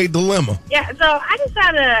about this date dilemma. Yeah, so I just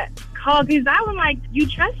had to call because I was like, you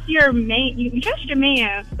trust your man,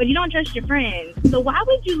 but you don't trust your friends. So why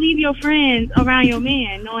would you leave your friends around your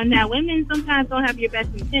man, knowing that women sometimes don't have your best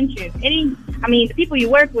intentions? The people you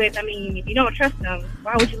work with, if you don't trust them,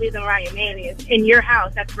 why would you leave them around your man in your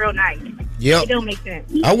house? That's real nice. Yep. It don't make sense.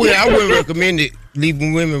 I wouldn't recommend it,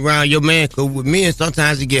 leaving women around your man, because with men,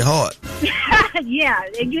 sometimes it get hard. Yeah,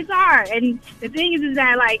 it gets hard. And the thing is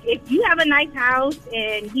that, like, if you have a nice house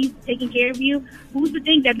and he's taking care of you, who's to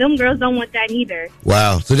think that them girls don't want that either?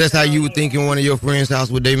 Wow. So that's how you would think in one of your friends' house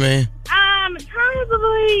with their man?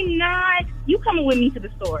 Probably not. You coming with me to the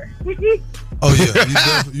store? Oh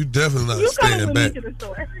yeah, you definitely not You staying coming with back. me to the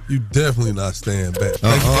store? You definitely not staying back.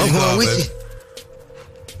 I'm going with baby.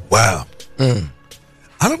 Wow.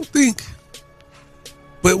 I don't think.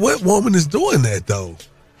 But what woman is doing that though?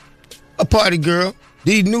 A party girl.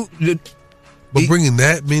 But bringing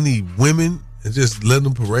that many women and just letting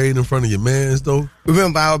them parade in front of your mans though.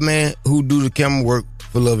 Remember our man who do the camera work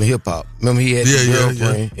for Love and Hip Hop? Remember he had his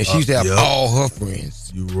girlfriend, and she used to have all her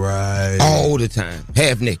friends. You right. All the time,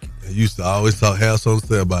 half naked. And used to always have something to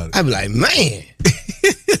say about it. I'd be like, man.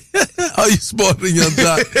 Are you smarter than Young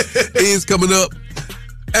Jock? Ends coming up.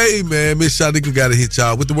 Hey, man, Miss Shanika got to hit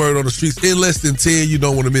y'all with the word on the streets in less than 10. You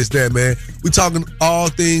don't want to miss that, man. We talking all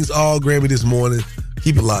things, all Grammy this morning.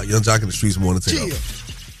 Keep it locked. Young Jock in the streets morning. Take off.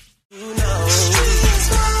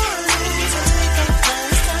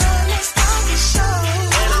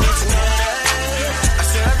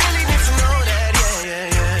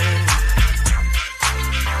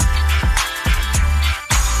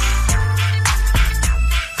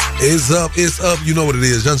 It's up. You know what it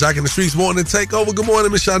is. Young Jock in the streets morning. Take over. Good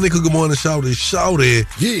morning, Miss Shanika. Good morning, Shawty.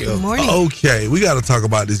 Yeah. Good morning. Okay, we got to talk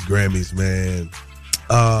about these Grammys, man.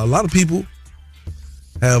 A lot of people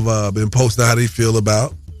have been posting how they feel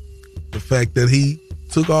about the fact that he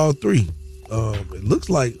took all three. It looks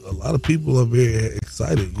like a lot of people are very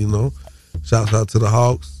excited, you know. Shouts out to the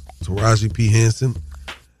Hawks, Taraji P. Henson,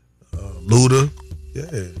 Luda.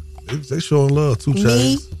 Yeah, they showing love. 2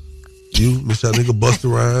 Chainz. You, Miss Shanika,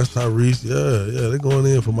 Busta Rhymes, Tyrese. Yeah, they're going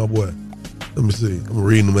in for my boy. Let me see. I'm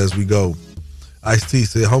reading them as we go. Ice-T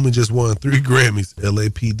said, homie just won 3 Grammys.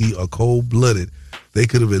 LAPD are cold-blooded. They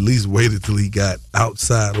could have at least waited till he got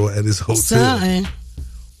outside or at his hotel. Son.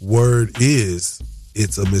 Word is,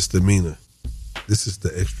 it's a misdemeanor. This is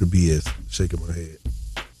the extra BS. Shaking my head.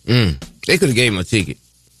 They could have gave him a ticket.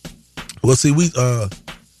 Well, see, we're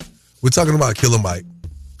talking about Killer Mike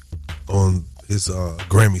on his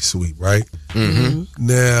Grammy sweep, right? Mm-hmm.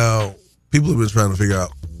 Now, people have been trying to figure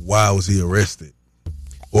out why was he arrested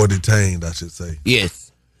or detained, I should say.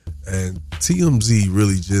 Yes. And TMZ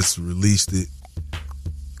really just released it.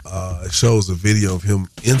 It shows a video of him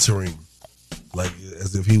entering, like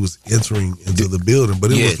as if he was entering into the building,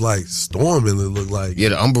 but it was like storming. It looked like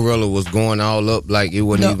the umbrella was going all up, like it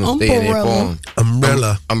wasn't even staying in form.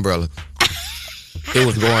 Umbrella. It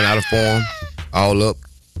was going out of form, all up.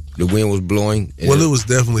 The wind was blowing. Well, it was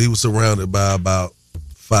definitely, he was surrounded by about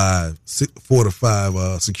 4 to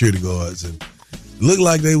 5 security guards, and it looked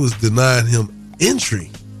like they was denying him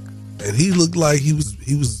entry. And he looked like he was.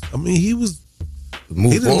 I mean, he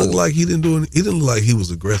didn't look like he didn't do any, he didn't look like he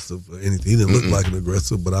was aggressive or anything. He didn't look like an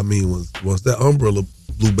aggressive, but I mean, once that umbrella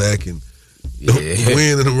blew back and the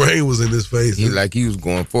wind and the rain was in his face, he was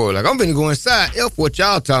going forward. Like, I'm finna go inside. F what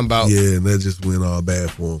y'all talking about. Yeah, and that just went all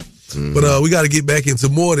bad for him. But we got to get back into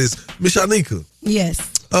more of this. Miss Shanika. Yes.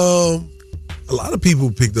 A lot of people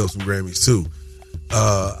picked up some Grammys too.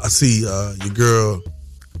 I see your girl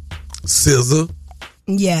SZA.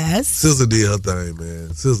 Yes. SZA did her thing, man.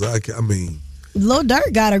 SZA, I mean, Lil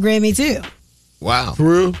Durk got a Grammy too. Wow. For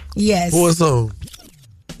real? Yes. For what song?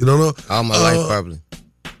 You don't know? All my life, probably.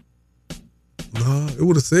 No, it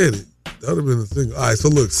would have said it. That would have been the thing. All right, so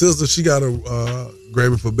look, SZA, she got a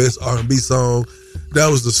Grammy for Best R&B Song. That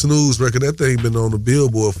was the Snooze record. That thing been on the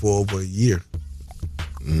Billboard for over a year.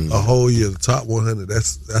 A whole year, the top 100.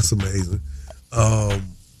 That's amazing.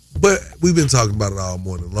 But we've been talking about it all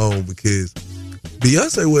morning long because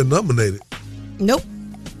Beyonce wasn't nominated. Nope.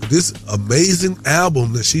 This amazing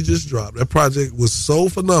album that she just dropped, that project was so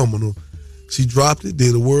phenomenal. She dropped it,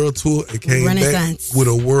 did a world tour, and came back with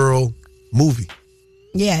a world movie.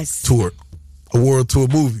 Yes. Tour. A world tour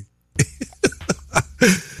movie.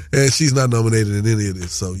 And she's not nominated in any of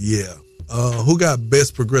this, so yeah. Who got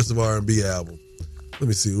Best Progressive R&B Album? Let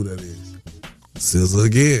me see who that is. SZA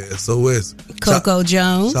again, SOS. Coco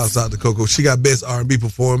Jones. Shouts out to Coco. She got Best R&B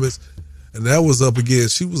Performance, and that was up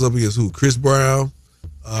against, she was up against who? Chris Brown,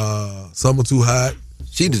 Summer Too Hot.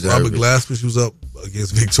 She deserved Robert it. Glasper. She was up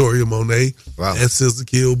against Victoria Monet. Wow. And SZA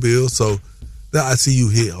Kill Bill. So that I See You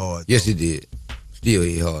hit hard. Yes, it did. Still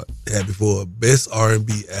hit hard. Yeah, before Best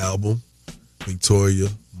R&B Album, Victoria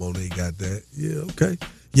Monet got that. Yeah, okay.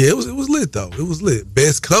 Yeah, it was lit though. It was lit.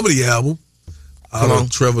 Best Comedy Album.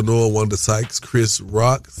 Trevor Noah, Wanda Sykes, Chris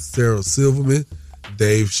Rock, Sarah Silverman,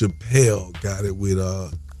 Dave Chappelle got it with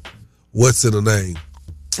What's in the Name?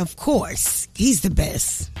 Of course. He's the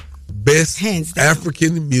best. Best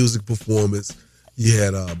African Music Performance. You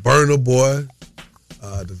had Burna Boy,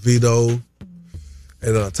 DeVito,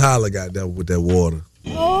 and Tyler got that with that Water.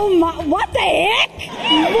 Oh my, what the heck?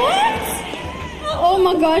 What? Oh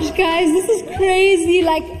my gosh, guys, this is crazy.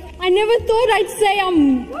 Like, I never thought I'd say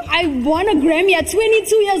I won a Grammy at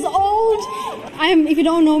 22 years old. If you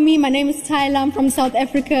don't know me, my name is Tyler. I'm from South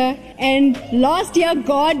Africa. And last year,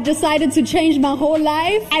 God decided to change my whole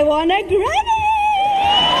life. I won a Grammy.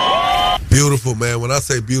 Beautiful, man. When I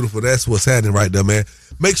say beautiful, that's what's happening right there, man.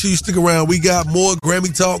 Make sure you stick around. We got more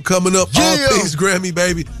Grammy talk coming up. Yeah. All things Grammy,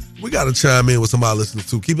 baby. We got to chime in with somebody listening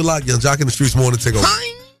too. Keep it locked. Young Jock in the Streets Morning Takeover.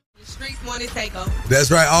 Streets Morning Takeover.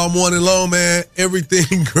 That's right. All morning long, man.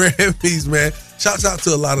 Everything Grammys, man. Shouts out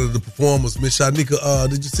to a lot of the performers. Miss Shanika,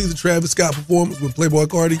 did you see the Travis Scott performance with Playboy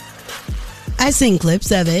Cardi? I seen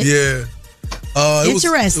clips of it. Yeah.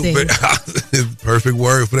 Interesting. Perfect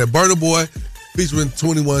word for that. Burna Boy featuring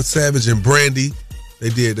 21 Savage and Brandy. They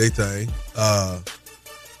did their thing.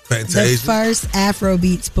 Fantasia. The first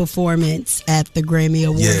Afrobeats performance at the Grammy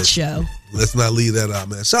Awards show. Let's not leave that out,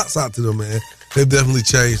 man. Shouts out to them, man. They've definitely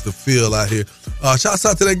changed the feel out here. Shouts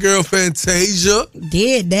out to that girl, Fantasia.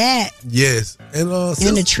 Did that. Yes. And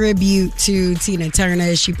a tribute to Tina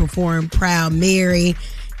Turner. She performed Proud Mary,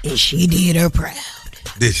 and she did her proud.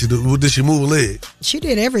 Did she move a leg? She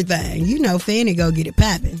did everything. You know, Fanny go get it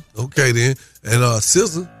popping. Okay, then. And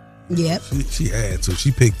SZA. Yep. She had to.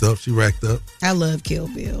 She picked up. She racked up. I love Kill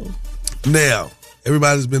Bill. Now,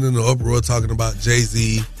 everybody's been in the uproar talking about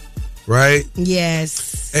Jay-Z, right?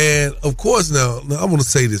 Yes. And, of course, now I want to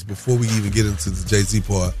say this before we even get into the Jay-Z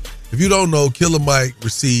part. If you don't know, Killer Mike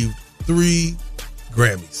received 3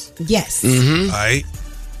 Grammys. Yes. Mm-hmm. All right?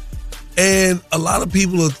 And a lot of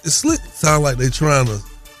people, it sound like they subbing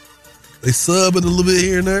a little bit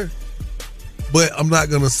here and there. But I'm not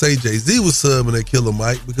going to say Jay-Z was subbing at Killer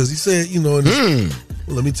Mike because he said, well,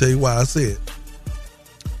 let me tell you why I said.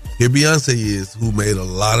 Here Beyonce is, who made a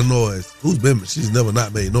lot of noise. She's never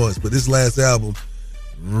not made noise, but this last album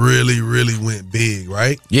really, really went big,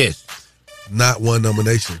 right? Yes. Not one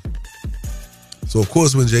nomination. So, of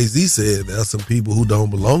course, when Jay-Z said there are some people who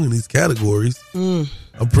don't belong in these categories, I'm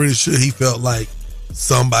pretty sure he felt like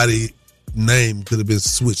somebody's name could have been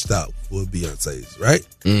switched out for Beyonce's, right?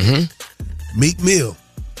 Mm-hmm. Meek Mill.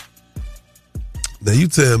 Now, you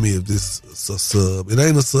tell me if this is a sub. It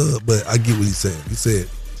ain't a sub, but I get what he's saying. He said,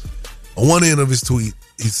 on one end of his tweet,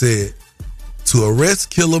 he said, to arrest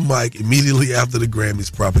Killer Mike immediately after the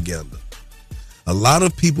Grammys propaganda. A lot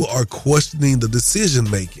of people are questioning the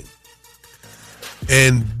decision-making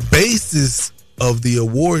and basis of the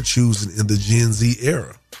award choosing in the Gen Z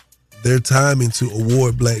era. Their timing to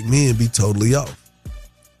award black men be totally off.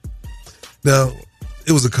 Now,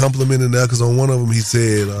 it was a compliment in there because on one of them he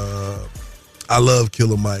said, I love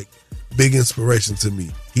Killer Mike. Big inspiration to me.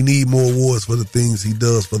 He need more awards for the things he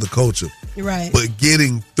does for the culture. Right. But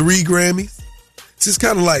getting 3 Grammys, it's just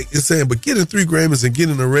kind of like it's saying, but getting 3 Grammys and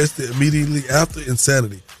getting arrested immediately after,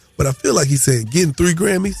 insanity. But I feel like he's saying getting 3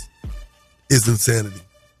 Grammys is insanity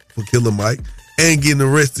for Killer Mike and getting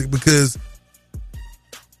arrested because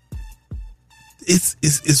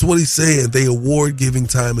it's what he's saying. They award giving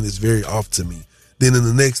timing is very off to me. Then in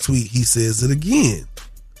the next tweet, he says it again.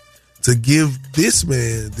 To give this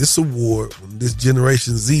man this award when this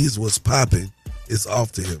Generation Z is what's popping, it's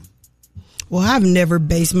off to him. Well, I've never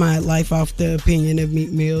based my life off the opinion of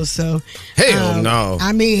Meek Mill, so hell no.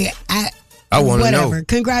 I mean, I want to know.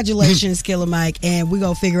 Congratulations, Killer Mike, and we're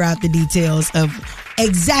gonna figure out the details of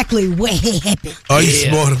exactly what happened. Are you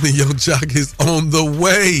smarter than Young Jock is on the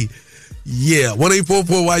way? Yeah,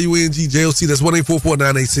 1-844-YUNG-JOC. That's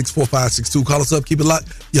 1-844-986-4562. Call us up. Keep it locked.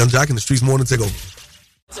 Young Jock in the Streets Morning Takeover.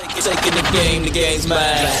 Taking the game's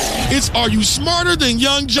mine. It's Are You Smarter Than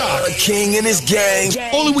Young Jock? A king in his gang.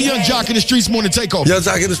 Only with Young Jock in the Streets Morning Takeover. Young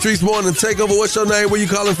Jock in the Streets Morning Takeover. What's your name? Where you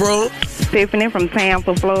calling from? Tiffany from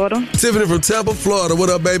Tampa, Florida. Tiffany from Tampa, Florida.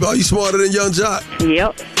 What up, baby? Are you smarter than Young Jock?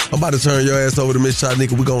 Yep. I'm about to turn your ass over to Miss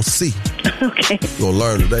Shanika. We're going to see. Okay. We're going to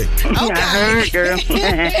learn today. Okay. I heard, girl.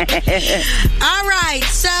 All right.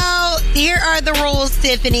 So here are the rules,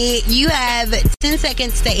 Tiffany. You have 10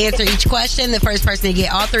 seconds to answer each question. The first person to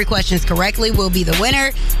get all 3 questions correctly will be the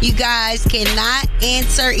winner. You guys cannot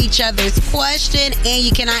answer each other's question, and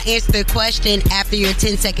you cannot answer the question after your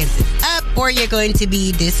 10 seconds is up, or you're going to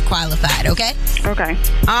be disqualified, okay? Okay.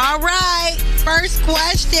 All right. First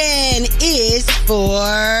question is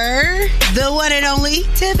for the one and only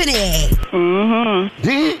Tiffany.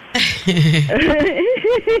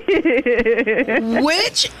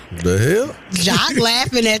 Which? The hell? Jock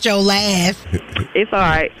laughing at your laugh. It's all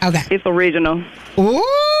right. Okay. It's original. Ooh,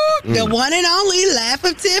 the one and only laugh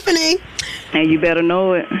of Tiffany. And you better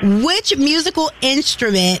know it. Which musical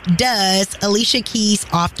instrument does Alicia Keys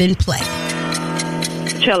often play?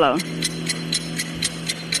 Cello.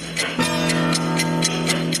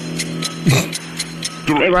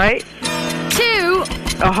 Right? 2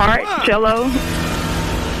 A heart, cello.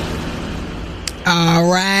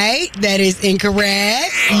 All right, that is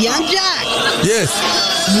incorrect. Young Jock. Yes.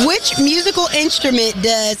 Which musical instrument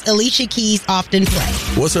does Alicia Keys often play?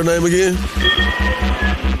 What's her name again?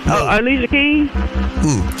 Alicia Keys.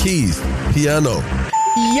 Keys. Piano.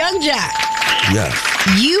 Young Jock. Yes.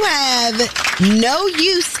 You have no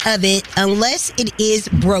use of it unless it is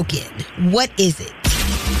broken. What is it?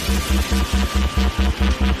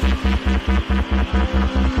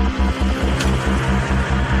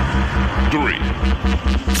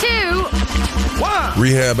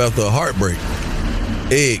 Rehab after a heartbreak.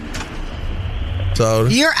 Egg. So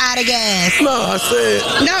You're out of gas. No, I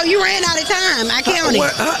said. No, you ran out of time. I counted.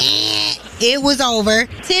 It was over.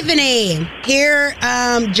 Tiffany, here,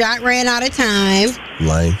 Jock ran out of time.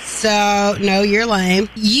 Lame. So, no, you're lame.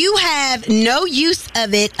 You have no use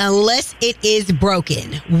of it unless it is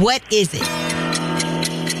broken. What is it?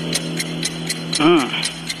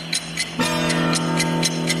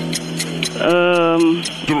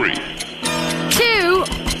 Three. Two.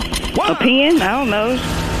 A pen? I don't know.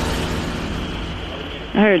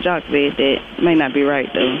 I heard Jock said that. May not be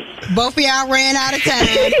right, though. Both of y'all ran out of time.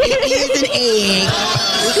 It is an egg.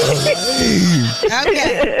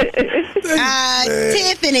 Okay.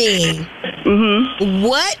 Tiffany. Mm-hmm.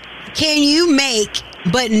 What can you make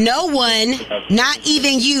but no one, not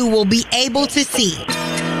even you, will be able to see?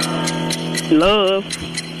 Love.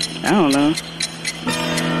 I don't know.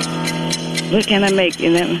 What can I make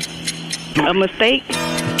in that one? A mistake?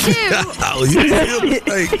 Oh, you made a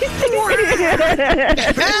mistake.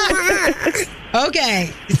 Okay,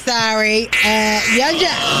 sorry. Young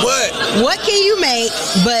Jock. What? What can you make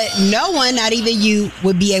but no one, not even you,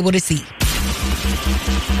 would be able to see?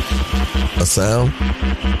 A sound?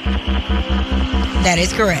 That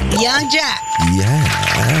is correct. Young Jock.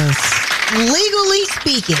 Yes. Legally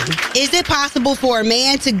speaking, is it possible for a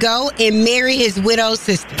man to go and marry his widowed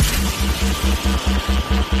sister?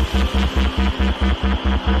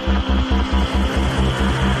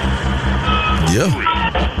 Yeah.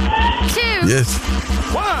 Two. Yes.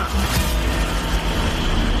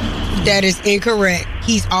 That is incorrect.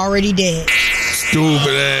 He's already dead.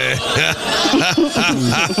 Stupid ass.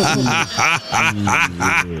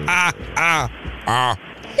 All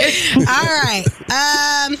right.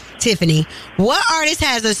 Tiffany, what artist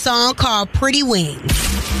has a song called Pretty Wings?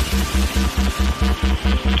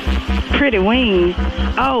 Pretty Wings.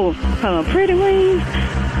 Oh, hold on. Pretty Wings.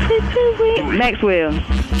 Pretty Wings. Maxwell.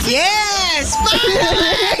 Yes!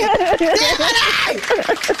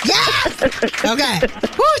 Yes! Okay.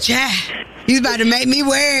 Woo, child. He's about to make me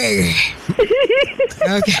worry.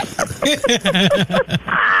 Okay.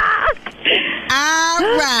 All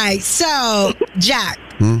right. So, Jock,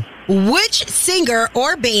 which singer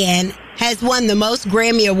or band has won the most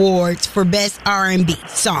Grammy Awards for Best R&B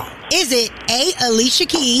Song? Is it A, Alicia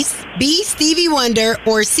Keys, B, Stevie Wonder,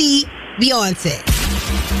 or C, Beyonce?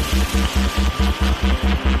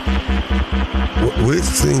 Which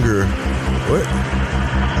singer? What?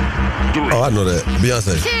 Oh, I know that.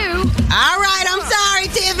 Beyonce. Two. All right, I'm sorry,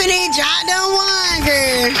 Tiffany. Jock done won,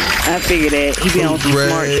 girl. I figured that. He be on some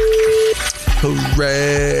smart.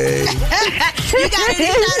 Hooray. You got any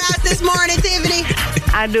shout-outs this morning, Tiffany?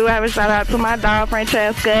 I do have a shout-out to my dog,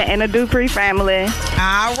 Francesca, and the Dupree family.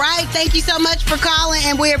 All right. Thank you so much for calling,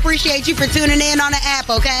 and we appreciate you for tuning in on the app,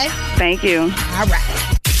 okay? Thank you. All right.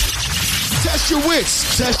 Test your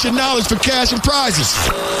wits. Test your knowledge for cash and prizes.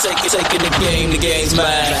 Taking the game's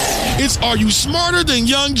mine. It's Are You Smarter Than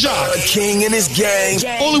Young Jock? A king in his gang.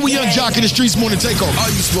 Only with Young Jock in the Streets Morning Takeover. Are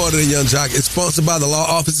You Smarter Than Young Jock? It's sponsored by the law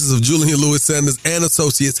offices of Julian Lewis Sanders and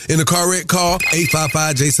Associates. In a car wreck, call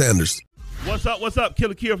 855-J-Sanders. What's up?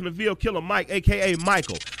 Killer Kier from the Ville, Killer Mike, a.k.a.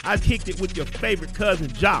 Michael. I kicked it with your favorite cousin,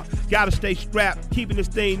 Jock. Gotta stay strapped, keeping this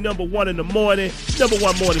thing number one in the morning. Number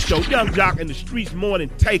one morning show, Young Jock in the Streets Morning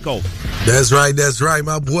Takeover. That's right,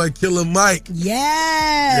 my boy, Killer Mike.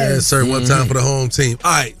 Yes. Yes, sir. One time for the home team.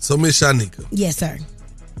 All right, so Miss Shanika. Yes, sir.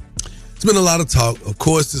 It's been a lot of talk. Of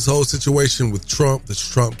course, this whole situation with Trump, this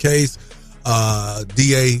Trump case,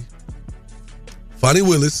 DA Fani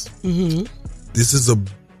Willis. Mm-hmm. This is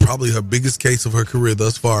probably her biggest case of her career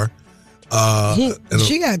thus far.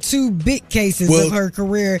 She got two big cases of her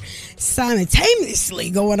career simultaneously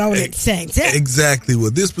going on at the same time. Exactly. Well,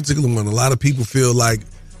 this particular one, a lot of people feel like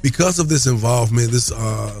because of this involvement, this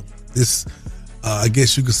I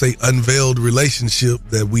guess you could say unveiled relationship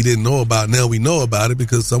that we didn't know about. Now we know about it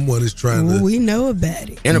because someone is trying to. We know about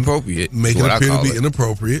it. Inappropriate. Make it appear to be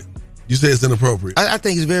inappropriate. You say it's inappropriate. I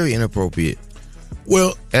think it's very inappropriate.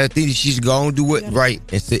 Well, I think she's going to do it right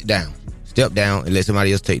and sit down. step down and let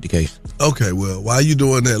somebody else take the case. Okay, well, while you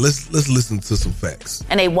doing that, let's listen to some facts.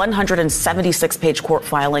 In a 176-page court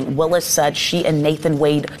filing, Willis said she and Nathan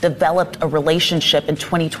Wade developed a relationship in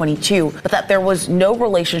 2022, but that there was no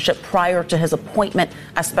relationship prior to his appointment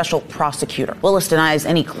as special prosecutor. Willis denies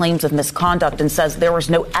any claims of misconduct and says there was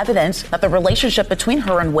no evidence that the relationship between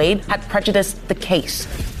her and Wade had prejudiced the case.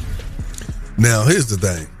 Now, here's the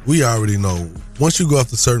thing. We already know once you go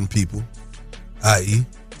after certain people, i.e.,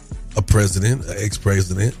 a president, an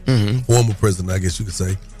ex-president, former president, I guess you could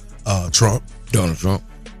say, Donald Trump.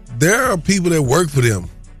 There are people that work for them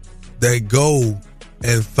that go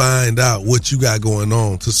and find out what you got going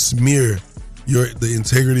on to smear the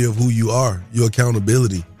integrity of who you are, your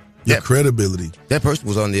accountability, your credibility. That person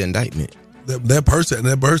was on the indictment. That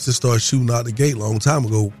person started shooting out the gate a long time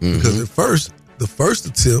ago because at first, the first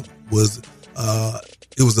attempt was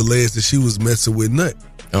it was alleged that she was messing with Nut.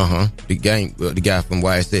 The guy from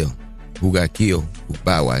YSL who got killed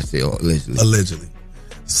by YSL allegedly.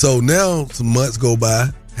 So now some months go by,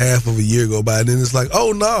 half of a year go by, and then it's like,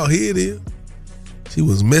 oh no, here it is. She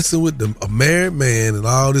was messing with a married man and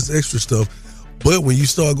all this extra stuff. But when you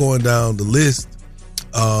start going down the list,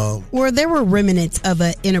 well, there were remnants of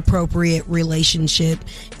an inappropriate relationship,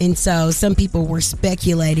 and so some people were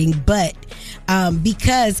speculating, but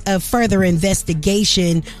because of further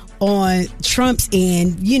investigation on Trump's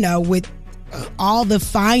end, with all the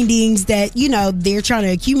findings that, they're trying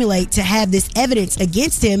to accumulate to have this evidence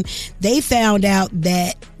against him, they found out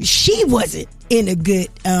that she wasn't in a good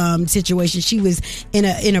situation. She was in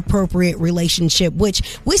an inappropriate relationship, which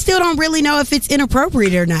we still don't really know if it's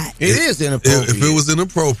inappropriate or not. It is inappropriate. If it was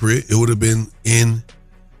inappropriate, it would have been in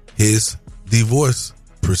his divorce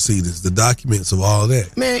proceedings, the documents of all that.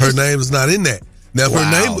 Her name is not in that. Now, if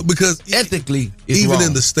her name, because ethically, even wrong.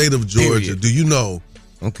 In the state of Georgia, do you know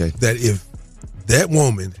that if that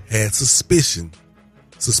woman had suspicions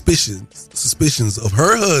of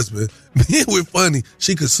her husband being with Funny,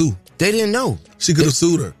 she could sue. They didn't know. She could have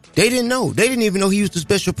sued her. They didn't know. They didn't even know he was the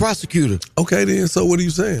special prosecutor. Okay, then. So what are you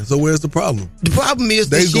saying? So where's the problem? The problem is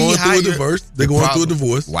they're going through a divorce. They're going through a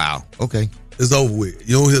divorce. Wow. Okay. It's over with.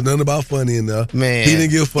 You don't hear nothing about Funny in there. Man. He didn't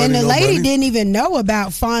give Funny and the no lady money. didn't even know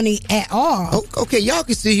about Funny at all. Okay, y'all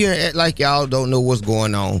can sit here and act like y'all don't know what's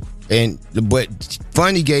going on. But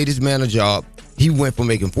Funny gave this man a job. He went from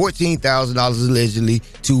making $14,000 allegedly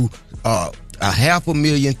to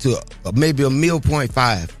 $500,000 to maybe $1.5 million.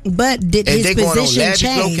 But did his position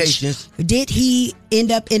change? Locations. Did he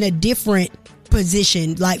end up in a different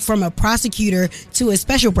position, like from a prosecutor to a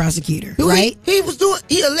special prosecutor? Right? He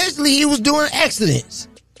allegedly was doing accidents.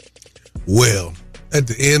 Well, at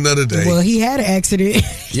the end of the day, well, he had an accident.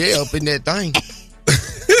 Yeah, up in that thing.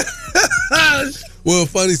 Well,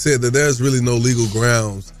 Funny said that there's really no legal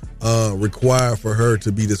grounds required for her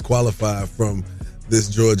to be disqualified from this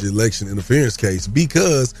Georgia election interference case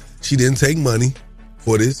because she didn't take money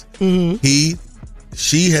for this.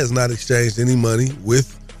 She has not exchanged any money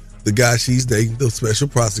with the guy she's dating, the special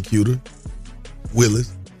prosecutor,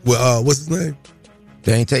 Willis. Well, what's his name?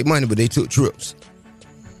 They ain't take money, but they took trips.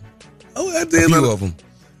 Oh, a few of them.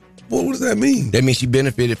 What does that mean? That means she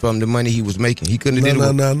benefited from the money he was making. He couldn't have did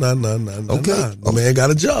it. No. Okay. The man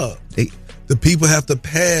got a job. The people have to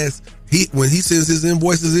pass. When he sends his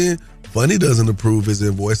invoices in, Funny doesn't approve his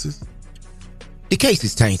invoices. The case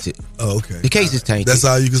is tainted. Oh, okay. The case is tainted. That's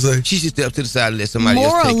all you can say? She should step to the side and let somebody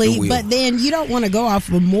else take the wheel. But then you don't want to go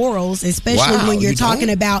off of morals, especially when you're talking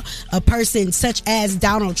about a person such as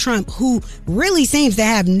Donald Trump, who really seems to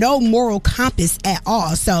have no moral compass at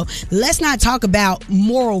all. So let's not talk about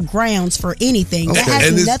moral grounds for anything. Okay. That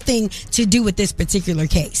has nothing to do with this particular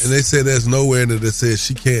case. And they said there's nowhere in it that says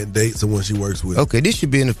she can't date someone she works with. Okay, this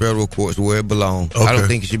should be in the federal courts where it belongs. I don't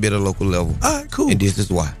think it should be at a local level. All right, cool. And this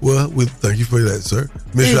is why. Well, we thank you for that, sir.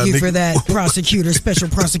 Thank you for that, prosecutor, special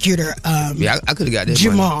prosecutor. Yeah, I could have got that.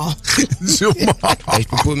 Jamal. Thanks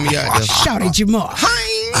for putting me out there. Shout it, Jamal.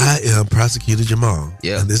 I am Prosecutor Jamal.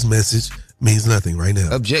 Yeah. And this message means nothing right now.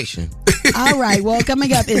 Objection. All right. Well,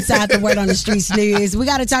 coming up inside the Word on the Streets news, we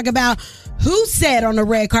got to talk about who said on the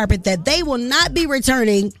red carpet that they will not be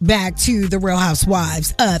returning back to the Real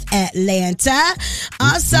Housewives of Atlanta.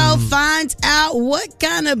 Also, find out what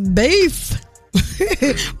kind of beef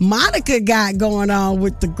Monica got going on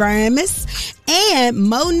with the Grammys, and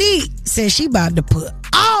Monique says she about to put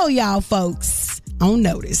all y'all folks on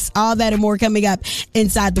notice. All that and more coming up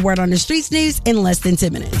inside the Word on the Streets news in less than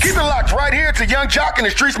 10 minutes. Keep it locked right here to Young Jock and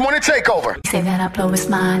the Streets Morning Takeover. Say that I blow his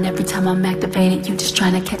mind every time I'm activated. You just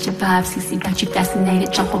trying to catch a vibe. CC got you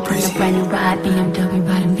fascinated. Jump up on the brand new ride. BMW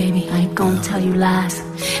riding, baby. I ain't gonna tell you lies.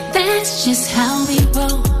 That's just how we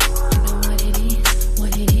roll.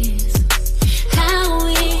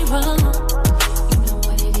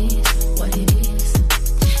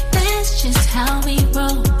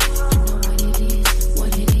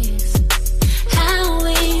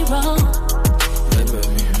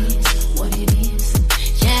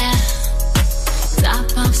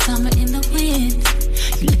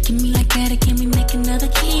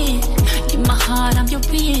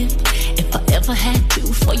 rib. If I ever had to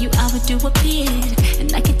for you, I would do a bid.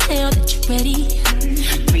 And I can tell that you're ready.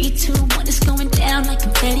 3, 2, 1, it's going down like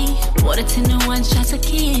confetti. Water 10 to 1 shots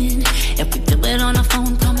again. If we do it on the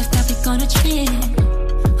phone, promise that we're gonna trend.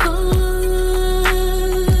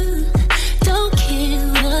 Ooh, don't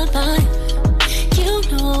kill the vibe. You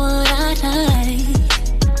know what I like,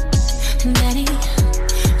 Daddy.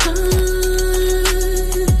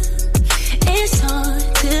 Ooh, it's on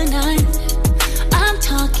tonight. I'm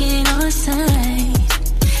talking our side.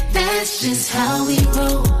 That's just how we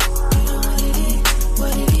roll.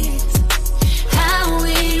 What it is, how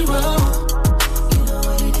we roll. You know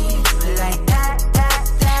what it is, like that.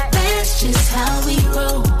 That's just how we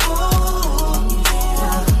roll.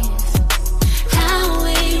 How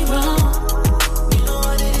we roll. You know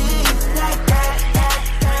what it is, like that.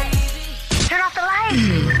 Turn off the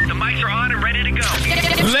lights. The mics are on and ready to go.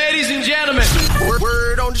 Ladies and gentlemen.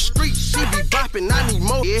 Word on the street, she be bopping, I need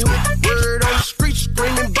more. Yeah. Word on the street,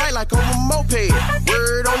 screaming bite like on a moped.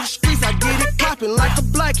 Word on the streets, I get it popping like a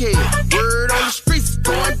blackhead. Word on the streets,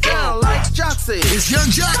 going down like Jock said. It's Young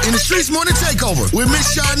Jock in the Streets Morning Takeover with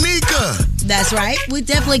Miss Shanika. That's right. We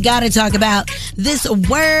definitely got to talk about this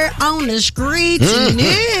word on the street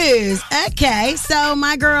news. Okay, so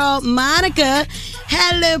my girl Monica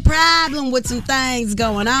had a little problem with some things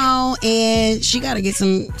going on, and she got to get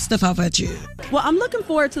some stuff off at you. Well, I'm looking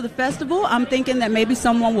forward to the festival. I'm thinking that maybe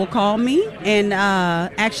someone will call me and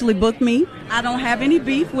actually book me. I don't have any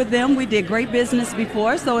beef with them. We did great business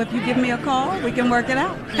before, so if you give me a call, we can work it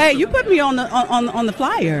out. Hey, you put me on the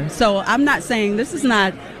flyer, so I'm not saying this is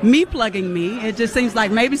not me plugging me. It just seems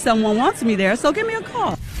like maybe someone wants me there, so give me a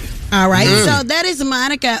call. All right, so that is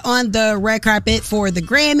Monica on the red carpet for the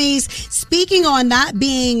Grammys. Speaking on not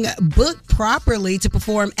being booked properly to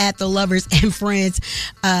perform at the Lovers and Friends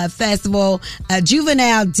Festival,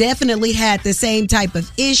 Juvenile definitely had the same type of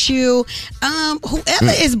issue.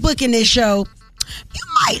 Whoever is booking this show, you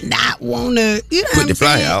might not want to, you know, put the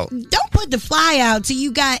flyer out. Don't put the fly out till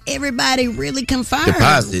you got everybody really confirmed.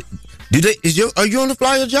 Deposit. Are you on the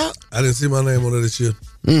flyer, Jock? I didn't see my name on it this year.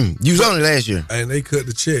 You was on it last year. And they cut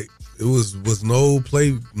the check. It was no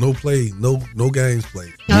games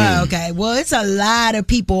played. Oh, okay. Well, it's a lot of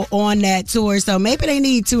people on that tour, so maybe they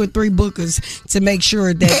need 2 or 3 bookers to make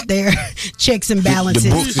sure that their checks and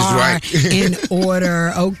balances are in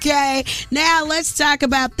order. Okay. Now let's talk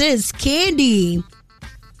about this. Candy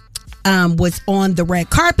was on the red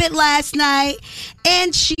carpet last night,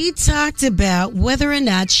 and she talked about whether or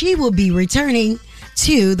not she will be returning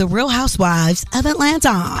to the Real Housewives of Atlanta.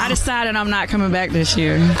 I decided I'm not coming back this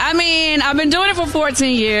year. I mean, I've been doing it for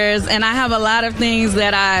 14 years, and I have a lot of things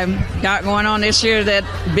that I've got going on this year, that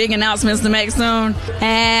big announcements to make soon.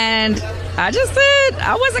 And I just said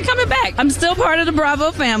I wasn't coming back. I'm still part of the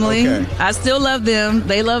Bravo family. Okay. I still love them.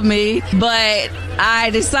 They love me. But I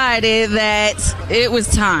decided that it was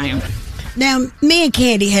time. Now, me and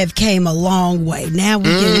Candy have came a long way. Now we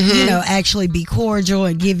can, actually be cordial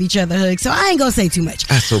and give each other hugs. So I ain't gonna say too much.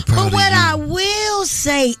 I'm so proud But what I will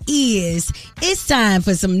say is, it's time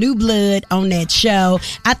for some new blood on that show.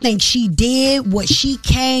 I think she did what she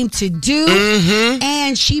came to do,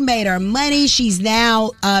 and she made her money. She's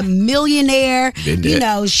now a millionaire.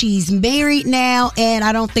 She's married now, and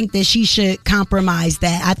I don't think that she should compromise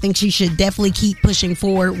that. I think she should definitely keep pushing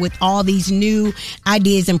forward with all these new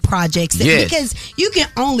ideas and projects. Yes. Because you can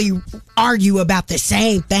only argue about the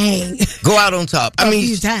same thing. Go out on top. A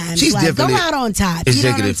few times. She's like, definitely go out on top. You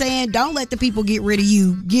know what I'm saying? Don't let the people get rid of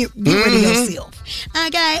you. Get rid of yourself.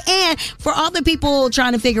 Okay? And for all the people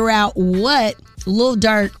trying to figure out what Lil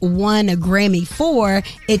Durk won a Grammy for,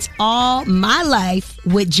 it's All My Life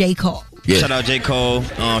with J. Cole. Yeah. Shout out J. Cole.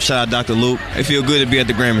 Shout out Dr. Luke. It feel good to be at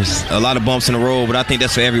the Grammys. A lot of bumps in the road, but I think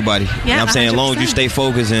that's for everybody. Yeah, you know what I'm saying? As long as you stay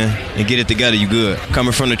focused and get it together, you good.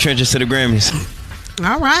 Coming from the trenches to the Grammys.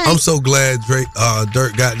 All right. I'm so glad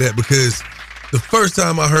Durk got that, because the first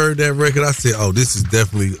time I heard that record, I said, oh, this is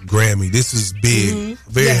definitely Grammy. This is big.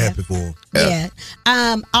 Very happy for him. Yeah.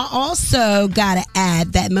 I also got to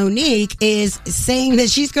add that Monique is saying that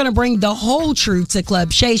she's going to bring the whole truth to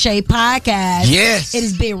Club Shay Shay podcast. Yes. It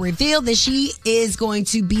has been revealed that she is going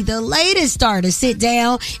to be the latest star to sit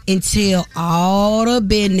down and tell all the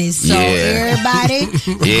business. So everybody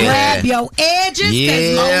grab your edges,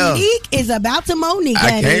 because Monique is about to Monique.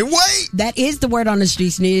 I can't wait. That is the word on the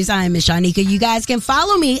streets news. I am Miss Shanika. You guys can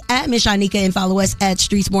follow me at Miss Shanika and follow us at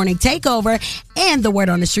Streets Morning Takeover. And the word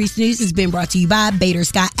on the streets news has been brought to you by Bader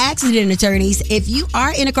Scott Accident Attorneys. If you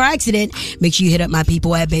are in a car accident, make sure you hit up my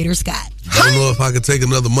people at Bader Scott. I don't know if I could take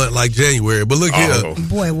another month like January, but look here.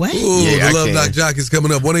 Boy, what? Ooh, the Love Knock Jock is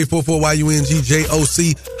coming up.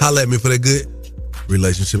 1-844-YUNGJOC. Holla at me for that good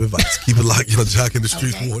relationship advice. Keep it locked, Young Jock in the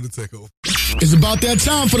streets. Okay. Want to take over. It's about that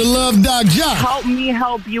time for the Love Doc Jock. Help me,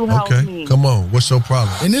 help you, help me. Come on. What's your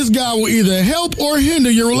problem? And this guy will either help or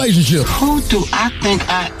hinder your relationship. Who do I think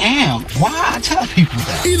I am? Why I tell people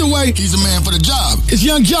that? Either way, he's a man for the job. It's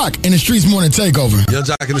Young Jock in the Streets Morning Takeover. Young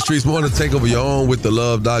Jock in the streets. Want to take over your own with the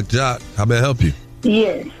Love Doc Jock. How may I help you?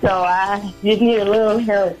 Yes, so I just need a little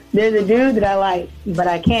help. There's a dude that I like, but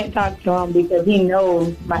I can't talk to him because he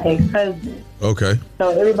knows my ex-husband. Okay.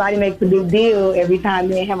 So everybody makes a big deal every time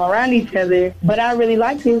me and him around each other. But I really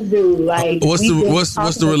like this dude. Like, What's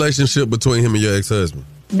the relationship between him and your ex-husband?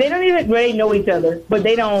 They don't even really know each other, but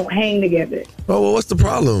they don't hang together. Oh, well, what's the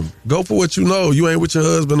problem? Go for what you know. You ain't with your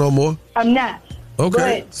husband no more. I'm not.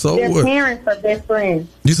 Okay, But so their what? parents are best friends.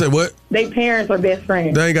 You say what? Their parents are best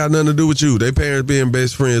friends. They ain't got nothing to do with you. They parents being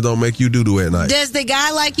best friends don't make you do at night. Does the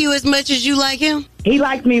guy like you as much as you like him? He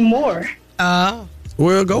likes me more. Oh.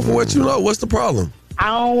 Well, go for what you know. What's the problem? I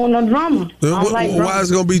don't want no drama. I don't like drama. Why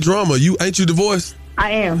is it gonna be drama? Ain't you divorced?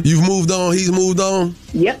 I am. You've moved on. He's moved on.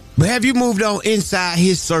 Yep. But have you moved on inside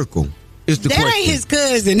his circle? Is the question. That ain't his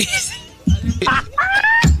cousin.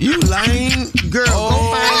 You lame girl. Go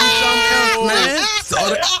find you something else, man. So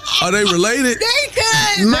are they related? They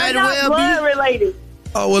cousins. Might well blood related.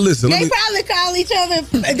 Oh, well, listen. They probably call each other.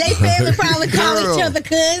 They family probably call each other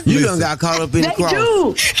cousins. You done got caught up in the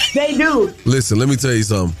cross. They do. Listen, let me tell you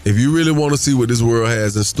something. If you really want to see what this world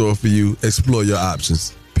has in store for you, explore your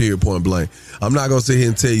options. Period, point blank. I'm not gonna sit here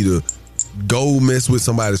and tell you to go mess with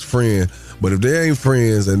somebody's friend, but if they ain't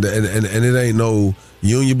friends and it ain't no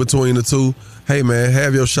union between the two, hey man,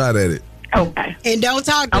 have your shot at it. Okay. And don't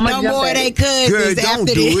talk to no more of their cousins after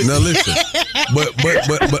this. Now listen,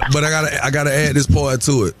 but I gotta add this part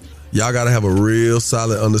to it. Y'all gotta have a real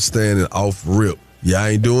solid understanding off rip. Y'all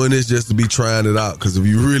ain't doing this just to be trying it out, because if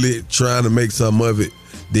you really trying to make something of it,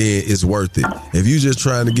 then it's worth it. If you just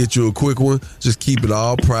trying to get you a quick one, just keep it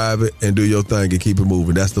all private and do your thing and keep it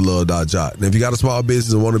moving. That's the Love Doc Jock. And if you got a small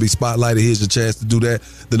business and want to be spotlighted, here's your chance to do that.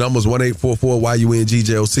 The number's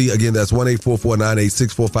 1-844-YUNGJOC. Again, that's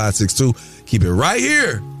 1-844-986-4562. Keep it right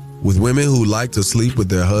here with women who like to sleep with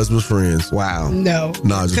their husband's friends. Wow. No.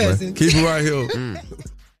 Nah, just playing. Keep it right here.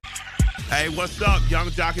 Hey, what's up? Young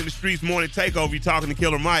Jock in the Streets Morning Takeover. You talking to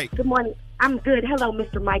Killer Mike. Good morning. I'm good. Hello,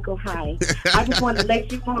 Mr. Michael. Hi. I just wanted to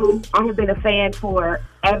let you know I have been a fan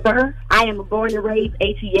forever. I am a born and raised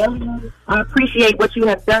ATLian. I appreciate what you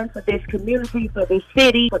have done for this community, for this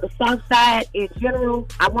city, for the South Side in general.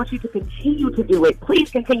 I want you to continue to do it. Please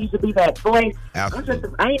continue to be that voice. I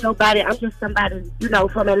ain't nobody. I'm just somebody,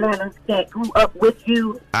 from Atlanta that grew up with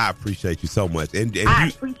you. I appreciate you so much. And I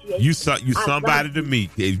appreciate you somebody to me.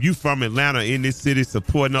 If you from Atlanta in this city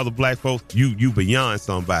supporting other black folks, you beyond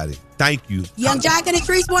somebody. Thank you. Young Jock in the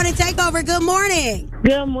Streets Morning Takeover. Good morning.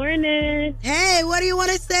 Good morning. Hey, what do you want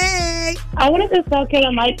to say? I wanted to tell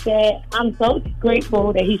Killer Mike that I'm so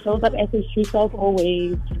grateful that he shows up as his true self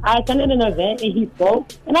always. I attended an event and he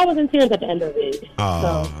spoke, and I was in tears at the end of it.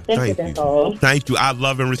 Oh, so that's all. Thank you. I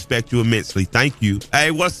love and respect you immensely. Thank you. Hey,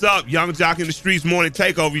 what's up? Young Jock in the Streets Morning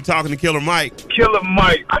Takeover. You talking to Killer Mike. Killer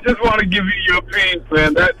Mike, I just want to give you your opinion,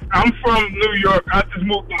 man. I'm from New York. I just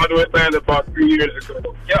moved to Atlanta about 3 years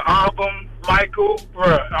ago. Your album, Michael,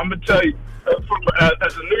 bruh, I'm going to tell you,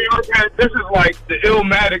 as a New York man, this is like the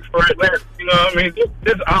Illmatic for Atlanta. You know what I mean?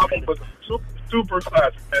 This album was super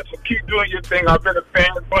classic, man. So keep doing your thing. I've been a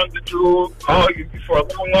fan from the Jewel for a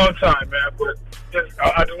long time, man. But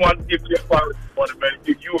I just wanted to give you a flowers for it, man.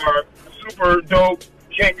 You are super dope.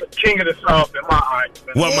 King of the South in my eyes.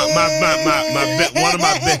 Well,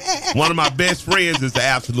 one of my best friends is the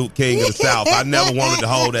absolute king of the South. I never wanted to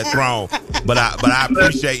hold that throne, but I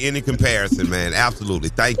appreciate any comparison, man. Absolutely,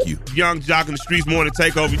 thank you. Young Jock in the Streets Morning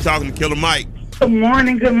Takeover. You talking to Killer Mike. Good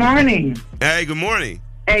morning. Good morning. Hey, good morning.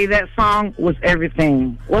 Hey, that song was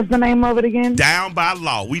everything. What's the name of it again? Down by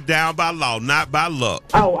Law. We down by law, not by luck.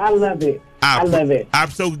 Oh, I love it. I love it.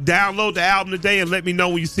 So download the album today and let me know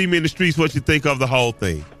when you see me in the streets what you think of the whole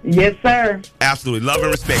thing. Yes, sir. Absolutely. Love and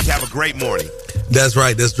respect. Have a great morning. That's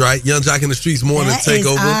right. Young Jock in the Streets Morning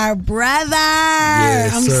Takeover. Our brother.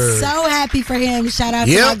 Yes, I'm sir. so happy for him. Shout out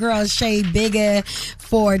to my girl Shay Bigger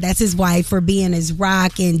that's his wife, for being his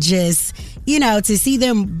rock, and just, to see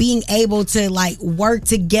them being able to work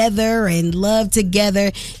together and love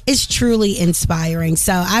together is truly inspiring.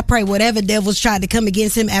 So I pray whatever devils tried to come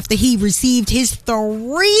against him after he received his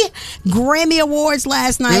 3 Grammy Awards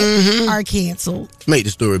last night are canceled. Make the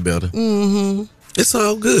story better. It's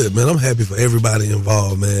all good, man. I'm happy for everybody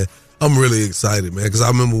involved, man. I'm really excited, man, because I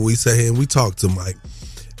remember we sat here and we talked to Mike,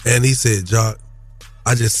 and he said, Jock,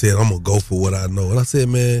 I just said I'm going to go for what I know. And I said,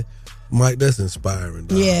 man, Mike, that's inspiring.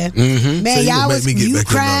 Dog. Yeah. Mm-hmm. Man, So y'all make me get you back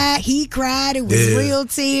in cried, he cried, it was Yeah. real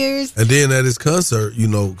tears. And then at his concert, you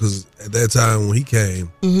know, because at that time when he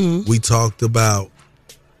came, we talked about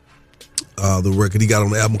the record he got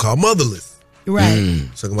on the album called Motherless. Right.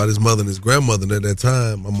 Talking about his mother and his grandmother. And at that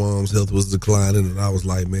time, my mom's health was declining, and I was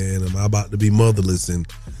like, man, am I about to be motherless? And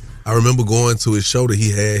I remember going to his show that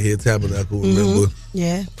he had here at Tabernacle, remember?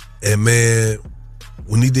 Yeah. And man,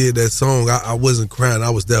 when he did that song, I wasn't crying.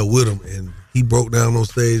 I was there with him, and he broke down on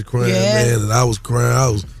stage crying, man, and I was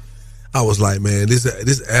crying. I was like, man,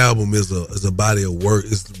 this album is a body of work.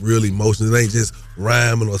 It's real emotion. It ain't just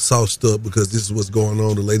rhyming or sauced up because this is what's going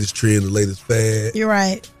on, the latest trend, the latest fad. You're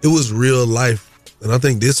right. It was real life. And I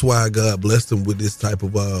think that's why God blessed him with this type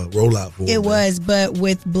of rollout for him. It was, but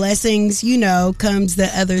with blessings, you know, comes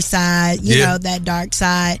the other side, you know, that dark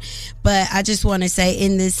side. But I just want to say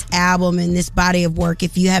in this album, in this body of work,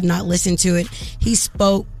 if you have not listened to it, he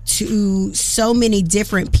spoke to so many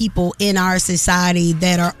different people in our society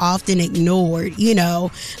that are often ignored, you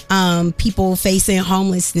know, people facing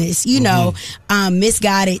homelessness, you know,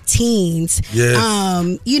 misguided teens,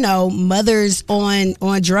 you know, mothers on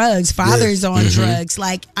drugs, fathers on drugs.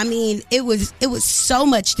 Like, I mean, it was so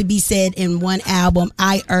much to be said in one album.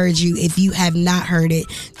 I urge you, if you have not heard it,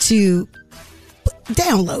 to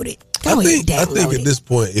download it. I think at this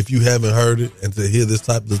point, if you haven't heard it and to hear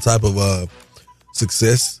the type of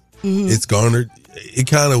success it's garnered, it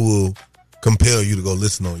kind of will compel you to go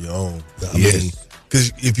listen on your own. I mean,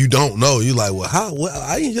 because if you don't know, you're like, well, how? Well,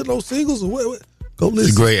 I ain't hear no singles or what? Go listen.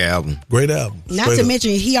 It's a great album. Great album. Not to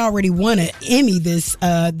mention, he already won an Emmy this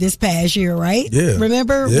past year, right? Yeah.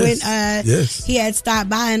 Remember when Yes. he had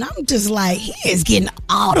stopped by, and I'm just like, he is getting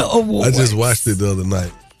all the awards. I just watched it the other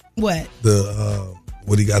night. What?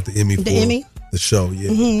 What he got the Emmy for? The Emmy? The show,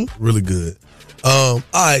 yeah. Really good. All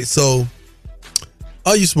right, so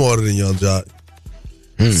are you smarter than Young Jock?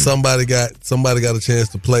 Somebody got a chance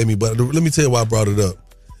to play me, but let me tell you why I brought it up.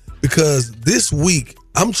 Because this week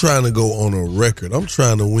I'm trying to go on a record. I'm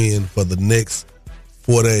trying to win for the next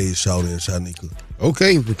 4 days, Shawty and Shanika.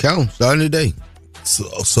 Okay, we count. Starting today.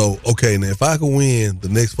 So okay, now if I can win the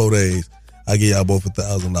next 4 days, I give y'all both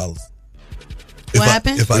 $1,000. What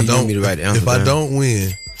happened? If I don't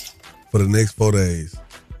win for the next 4 days,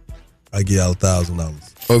 I give y'all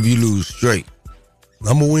 $1,000. Or if you lose straight.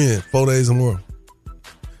 I'm gonna win 4 days in a row.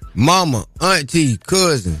 Mama, auntie,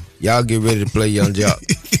 cousin, y'all get ready to play Young Jock.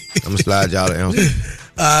 I'm gonna slide y'all the answer.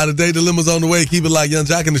 The day dilemma's on the way. Keep it like Young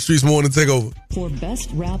Jock in the streets morning takeover. For best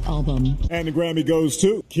rap album. And the Grammy goes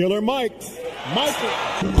to Killer Mike. Michael.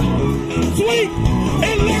 Sweet.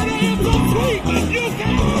 Atlanta is so sweet. You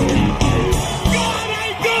can't. God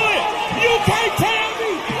ain't good. You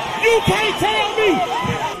can't tell me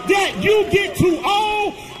that you get too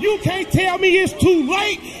old. You can't tell me it's too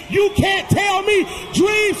late. You can't tell me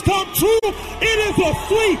dreams come true. It is a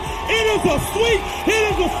sweet. I'm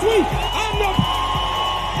the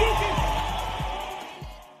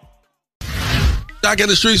Jock in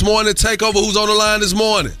the streets morning takeover. Who's on the line this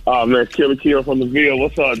morning? Oh man, Killer Kill from the Ville.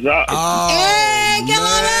 What's up, Jock? Hey,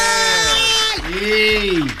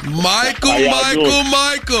 Michael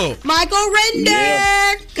Render.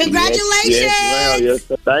 Yeah. Congratulations. Yes.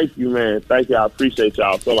 Thank you, man. Thank you. I appreciate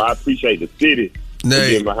y'all so much. I appreciate the city for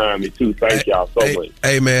getting behind me too. Thank y'all so much.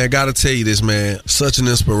 Hey man, gotta tell you this, man. Such an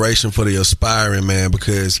inspiration for the aspiring, man,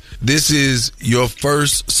 because this is your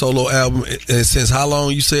first solo album. And since how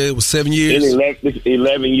long? You said it was 7 years? 11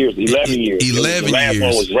 years. 11 years. 11 the last years.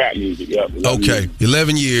 one was rap music. Yep,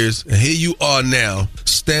 11 years. And here you are now,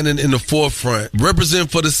 standing in the forefront,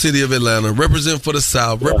 represent for the city of Atlanta, represent for the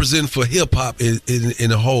South, represent for hip hop in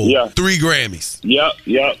the whole. Yeah. 3 Grammys.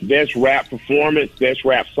 Yep. Best rap performance, best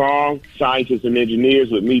rap song, Scientists and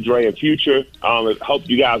Engineers with me, Dre, and Future. I hope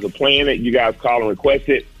you guys are playing it. You guys call and request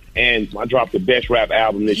it. And I dropped the best rap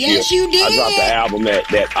album this year. Yes, you did. I dropped the album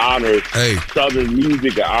that honors Southern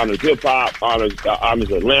music, that honors hip hop, honors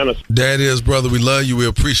Atlanta. That is, brother. We love you. We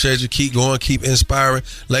appreciate you. Keep going. Keep inspiring.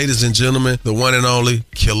 Ladies and gentlemen, the one and only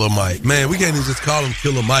Killer Mike. Man, we can't even just call him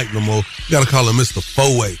Killer Mike no more. We got to call him Mr.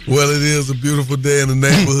 4-Way. Well, it is a beautiful day in the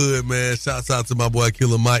neighborhood, man. Shouts out to my boy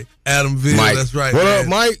Killer Mike. Adamville. Mike. That's right. What man. up,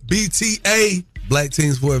 Mike? BTA. Black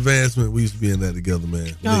Teens for Advancement. We used to be in that together, man.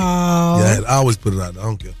 Aww. Yeah, I always put it out there. I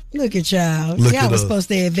don't care. Look at y'all. Look y'all at was us. supposed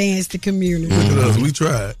to advance the community. Look at us. We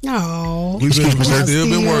tried. Oh, We still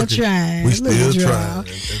been working. Trying. We still Look at trying. y'all. And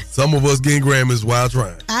some of us getting Grammys while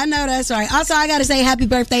trying. I know that's right. Also, I got to say happy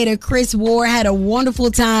birthday to Chris Ward. Had a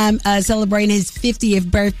wonderful time celebrating his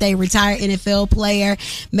 50th birthday. Retired NFL player.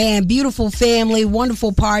 Man, beautiful family.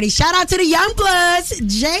 Wonderful party. Shout out to the Young Bloods,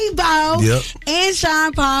 J-Bo Yep. and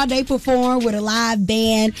Sean Paul. They performed with a live live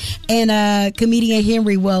band, and comedian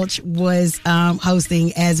Henry Welch was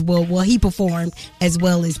hosting as well. Well, he performed as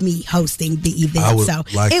well as me hosting the event. So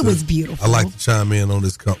it was beautiful. I like to chime in on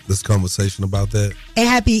this conversation about that. And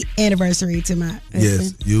happy anniversary to my husband.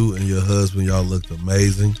 Yes, you and your husband, y'all looked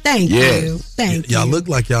amazing. Thank you. Thank you. Y'all look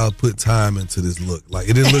like y'all put time into this look. Like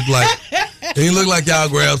it didn't look like it didn't look like y'all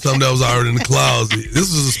grabbed something that was already in the closet.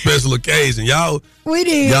 This was a special occasion. We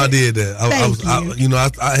did. Y'all did that. I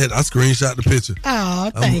screenshot the picture.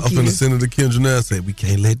 Oh, thank you. I'm finna send it to Kendra now and say we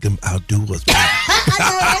can't let them outdo us. I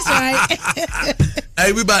know that's right.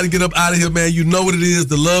 Hey, we about to get up out of here, man. You know what it is.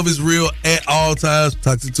 The love is real at all times.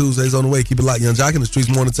 Toxic Tuesdays on the way. Keep it locked. Young Jock in the streets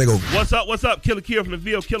morning takeover. What's up? Killer Kier from the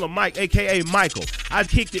Ville, Killer Mike, a.k.a. Michael. I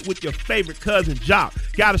kicked it with your favorite cousin, Jock.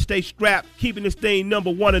 Gotta stay strapped, keeping this thing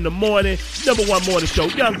number one in the morning. Number one morning show.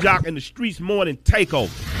 Young Jock in the streets morning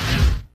takeover.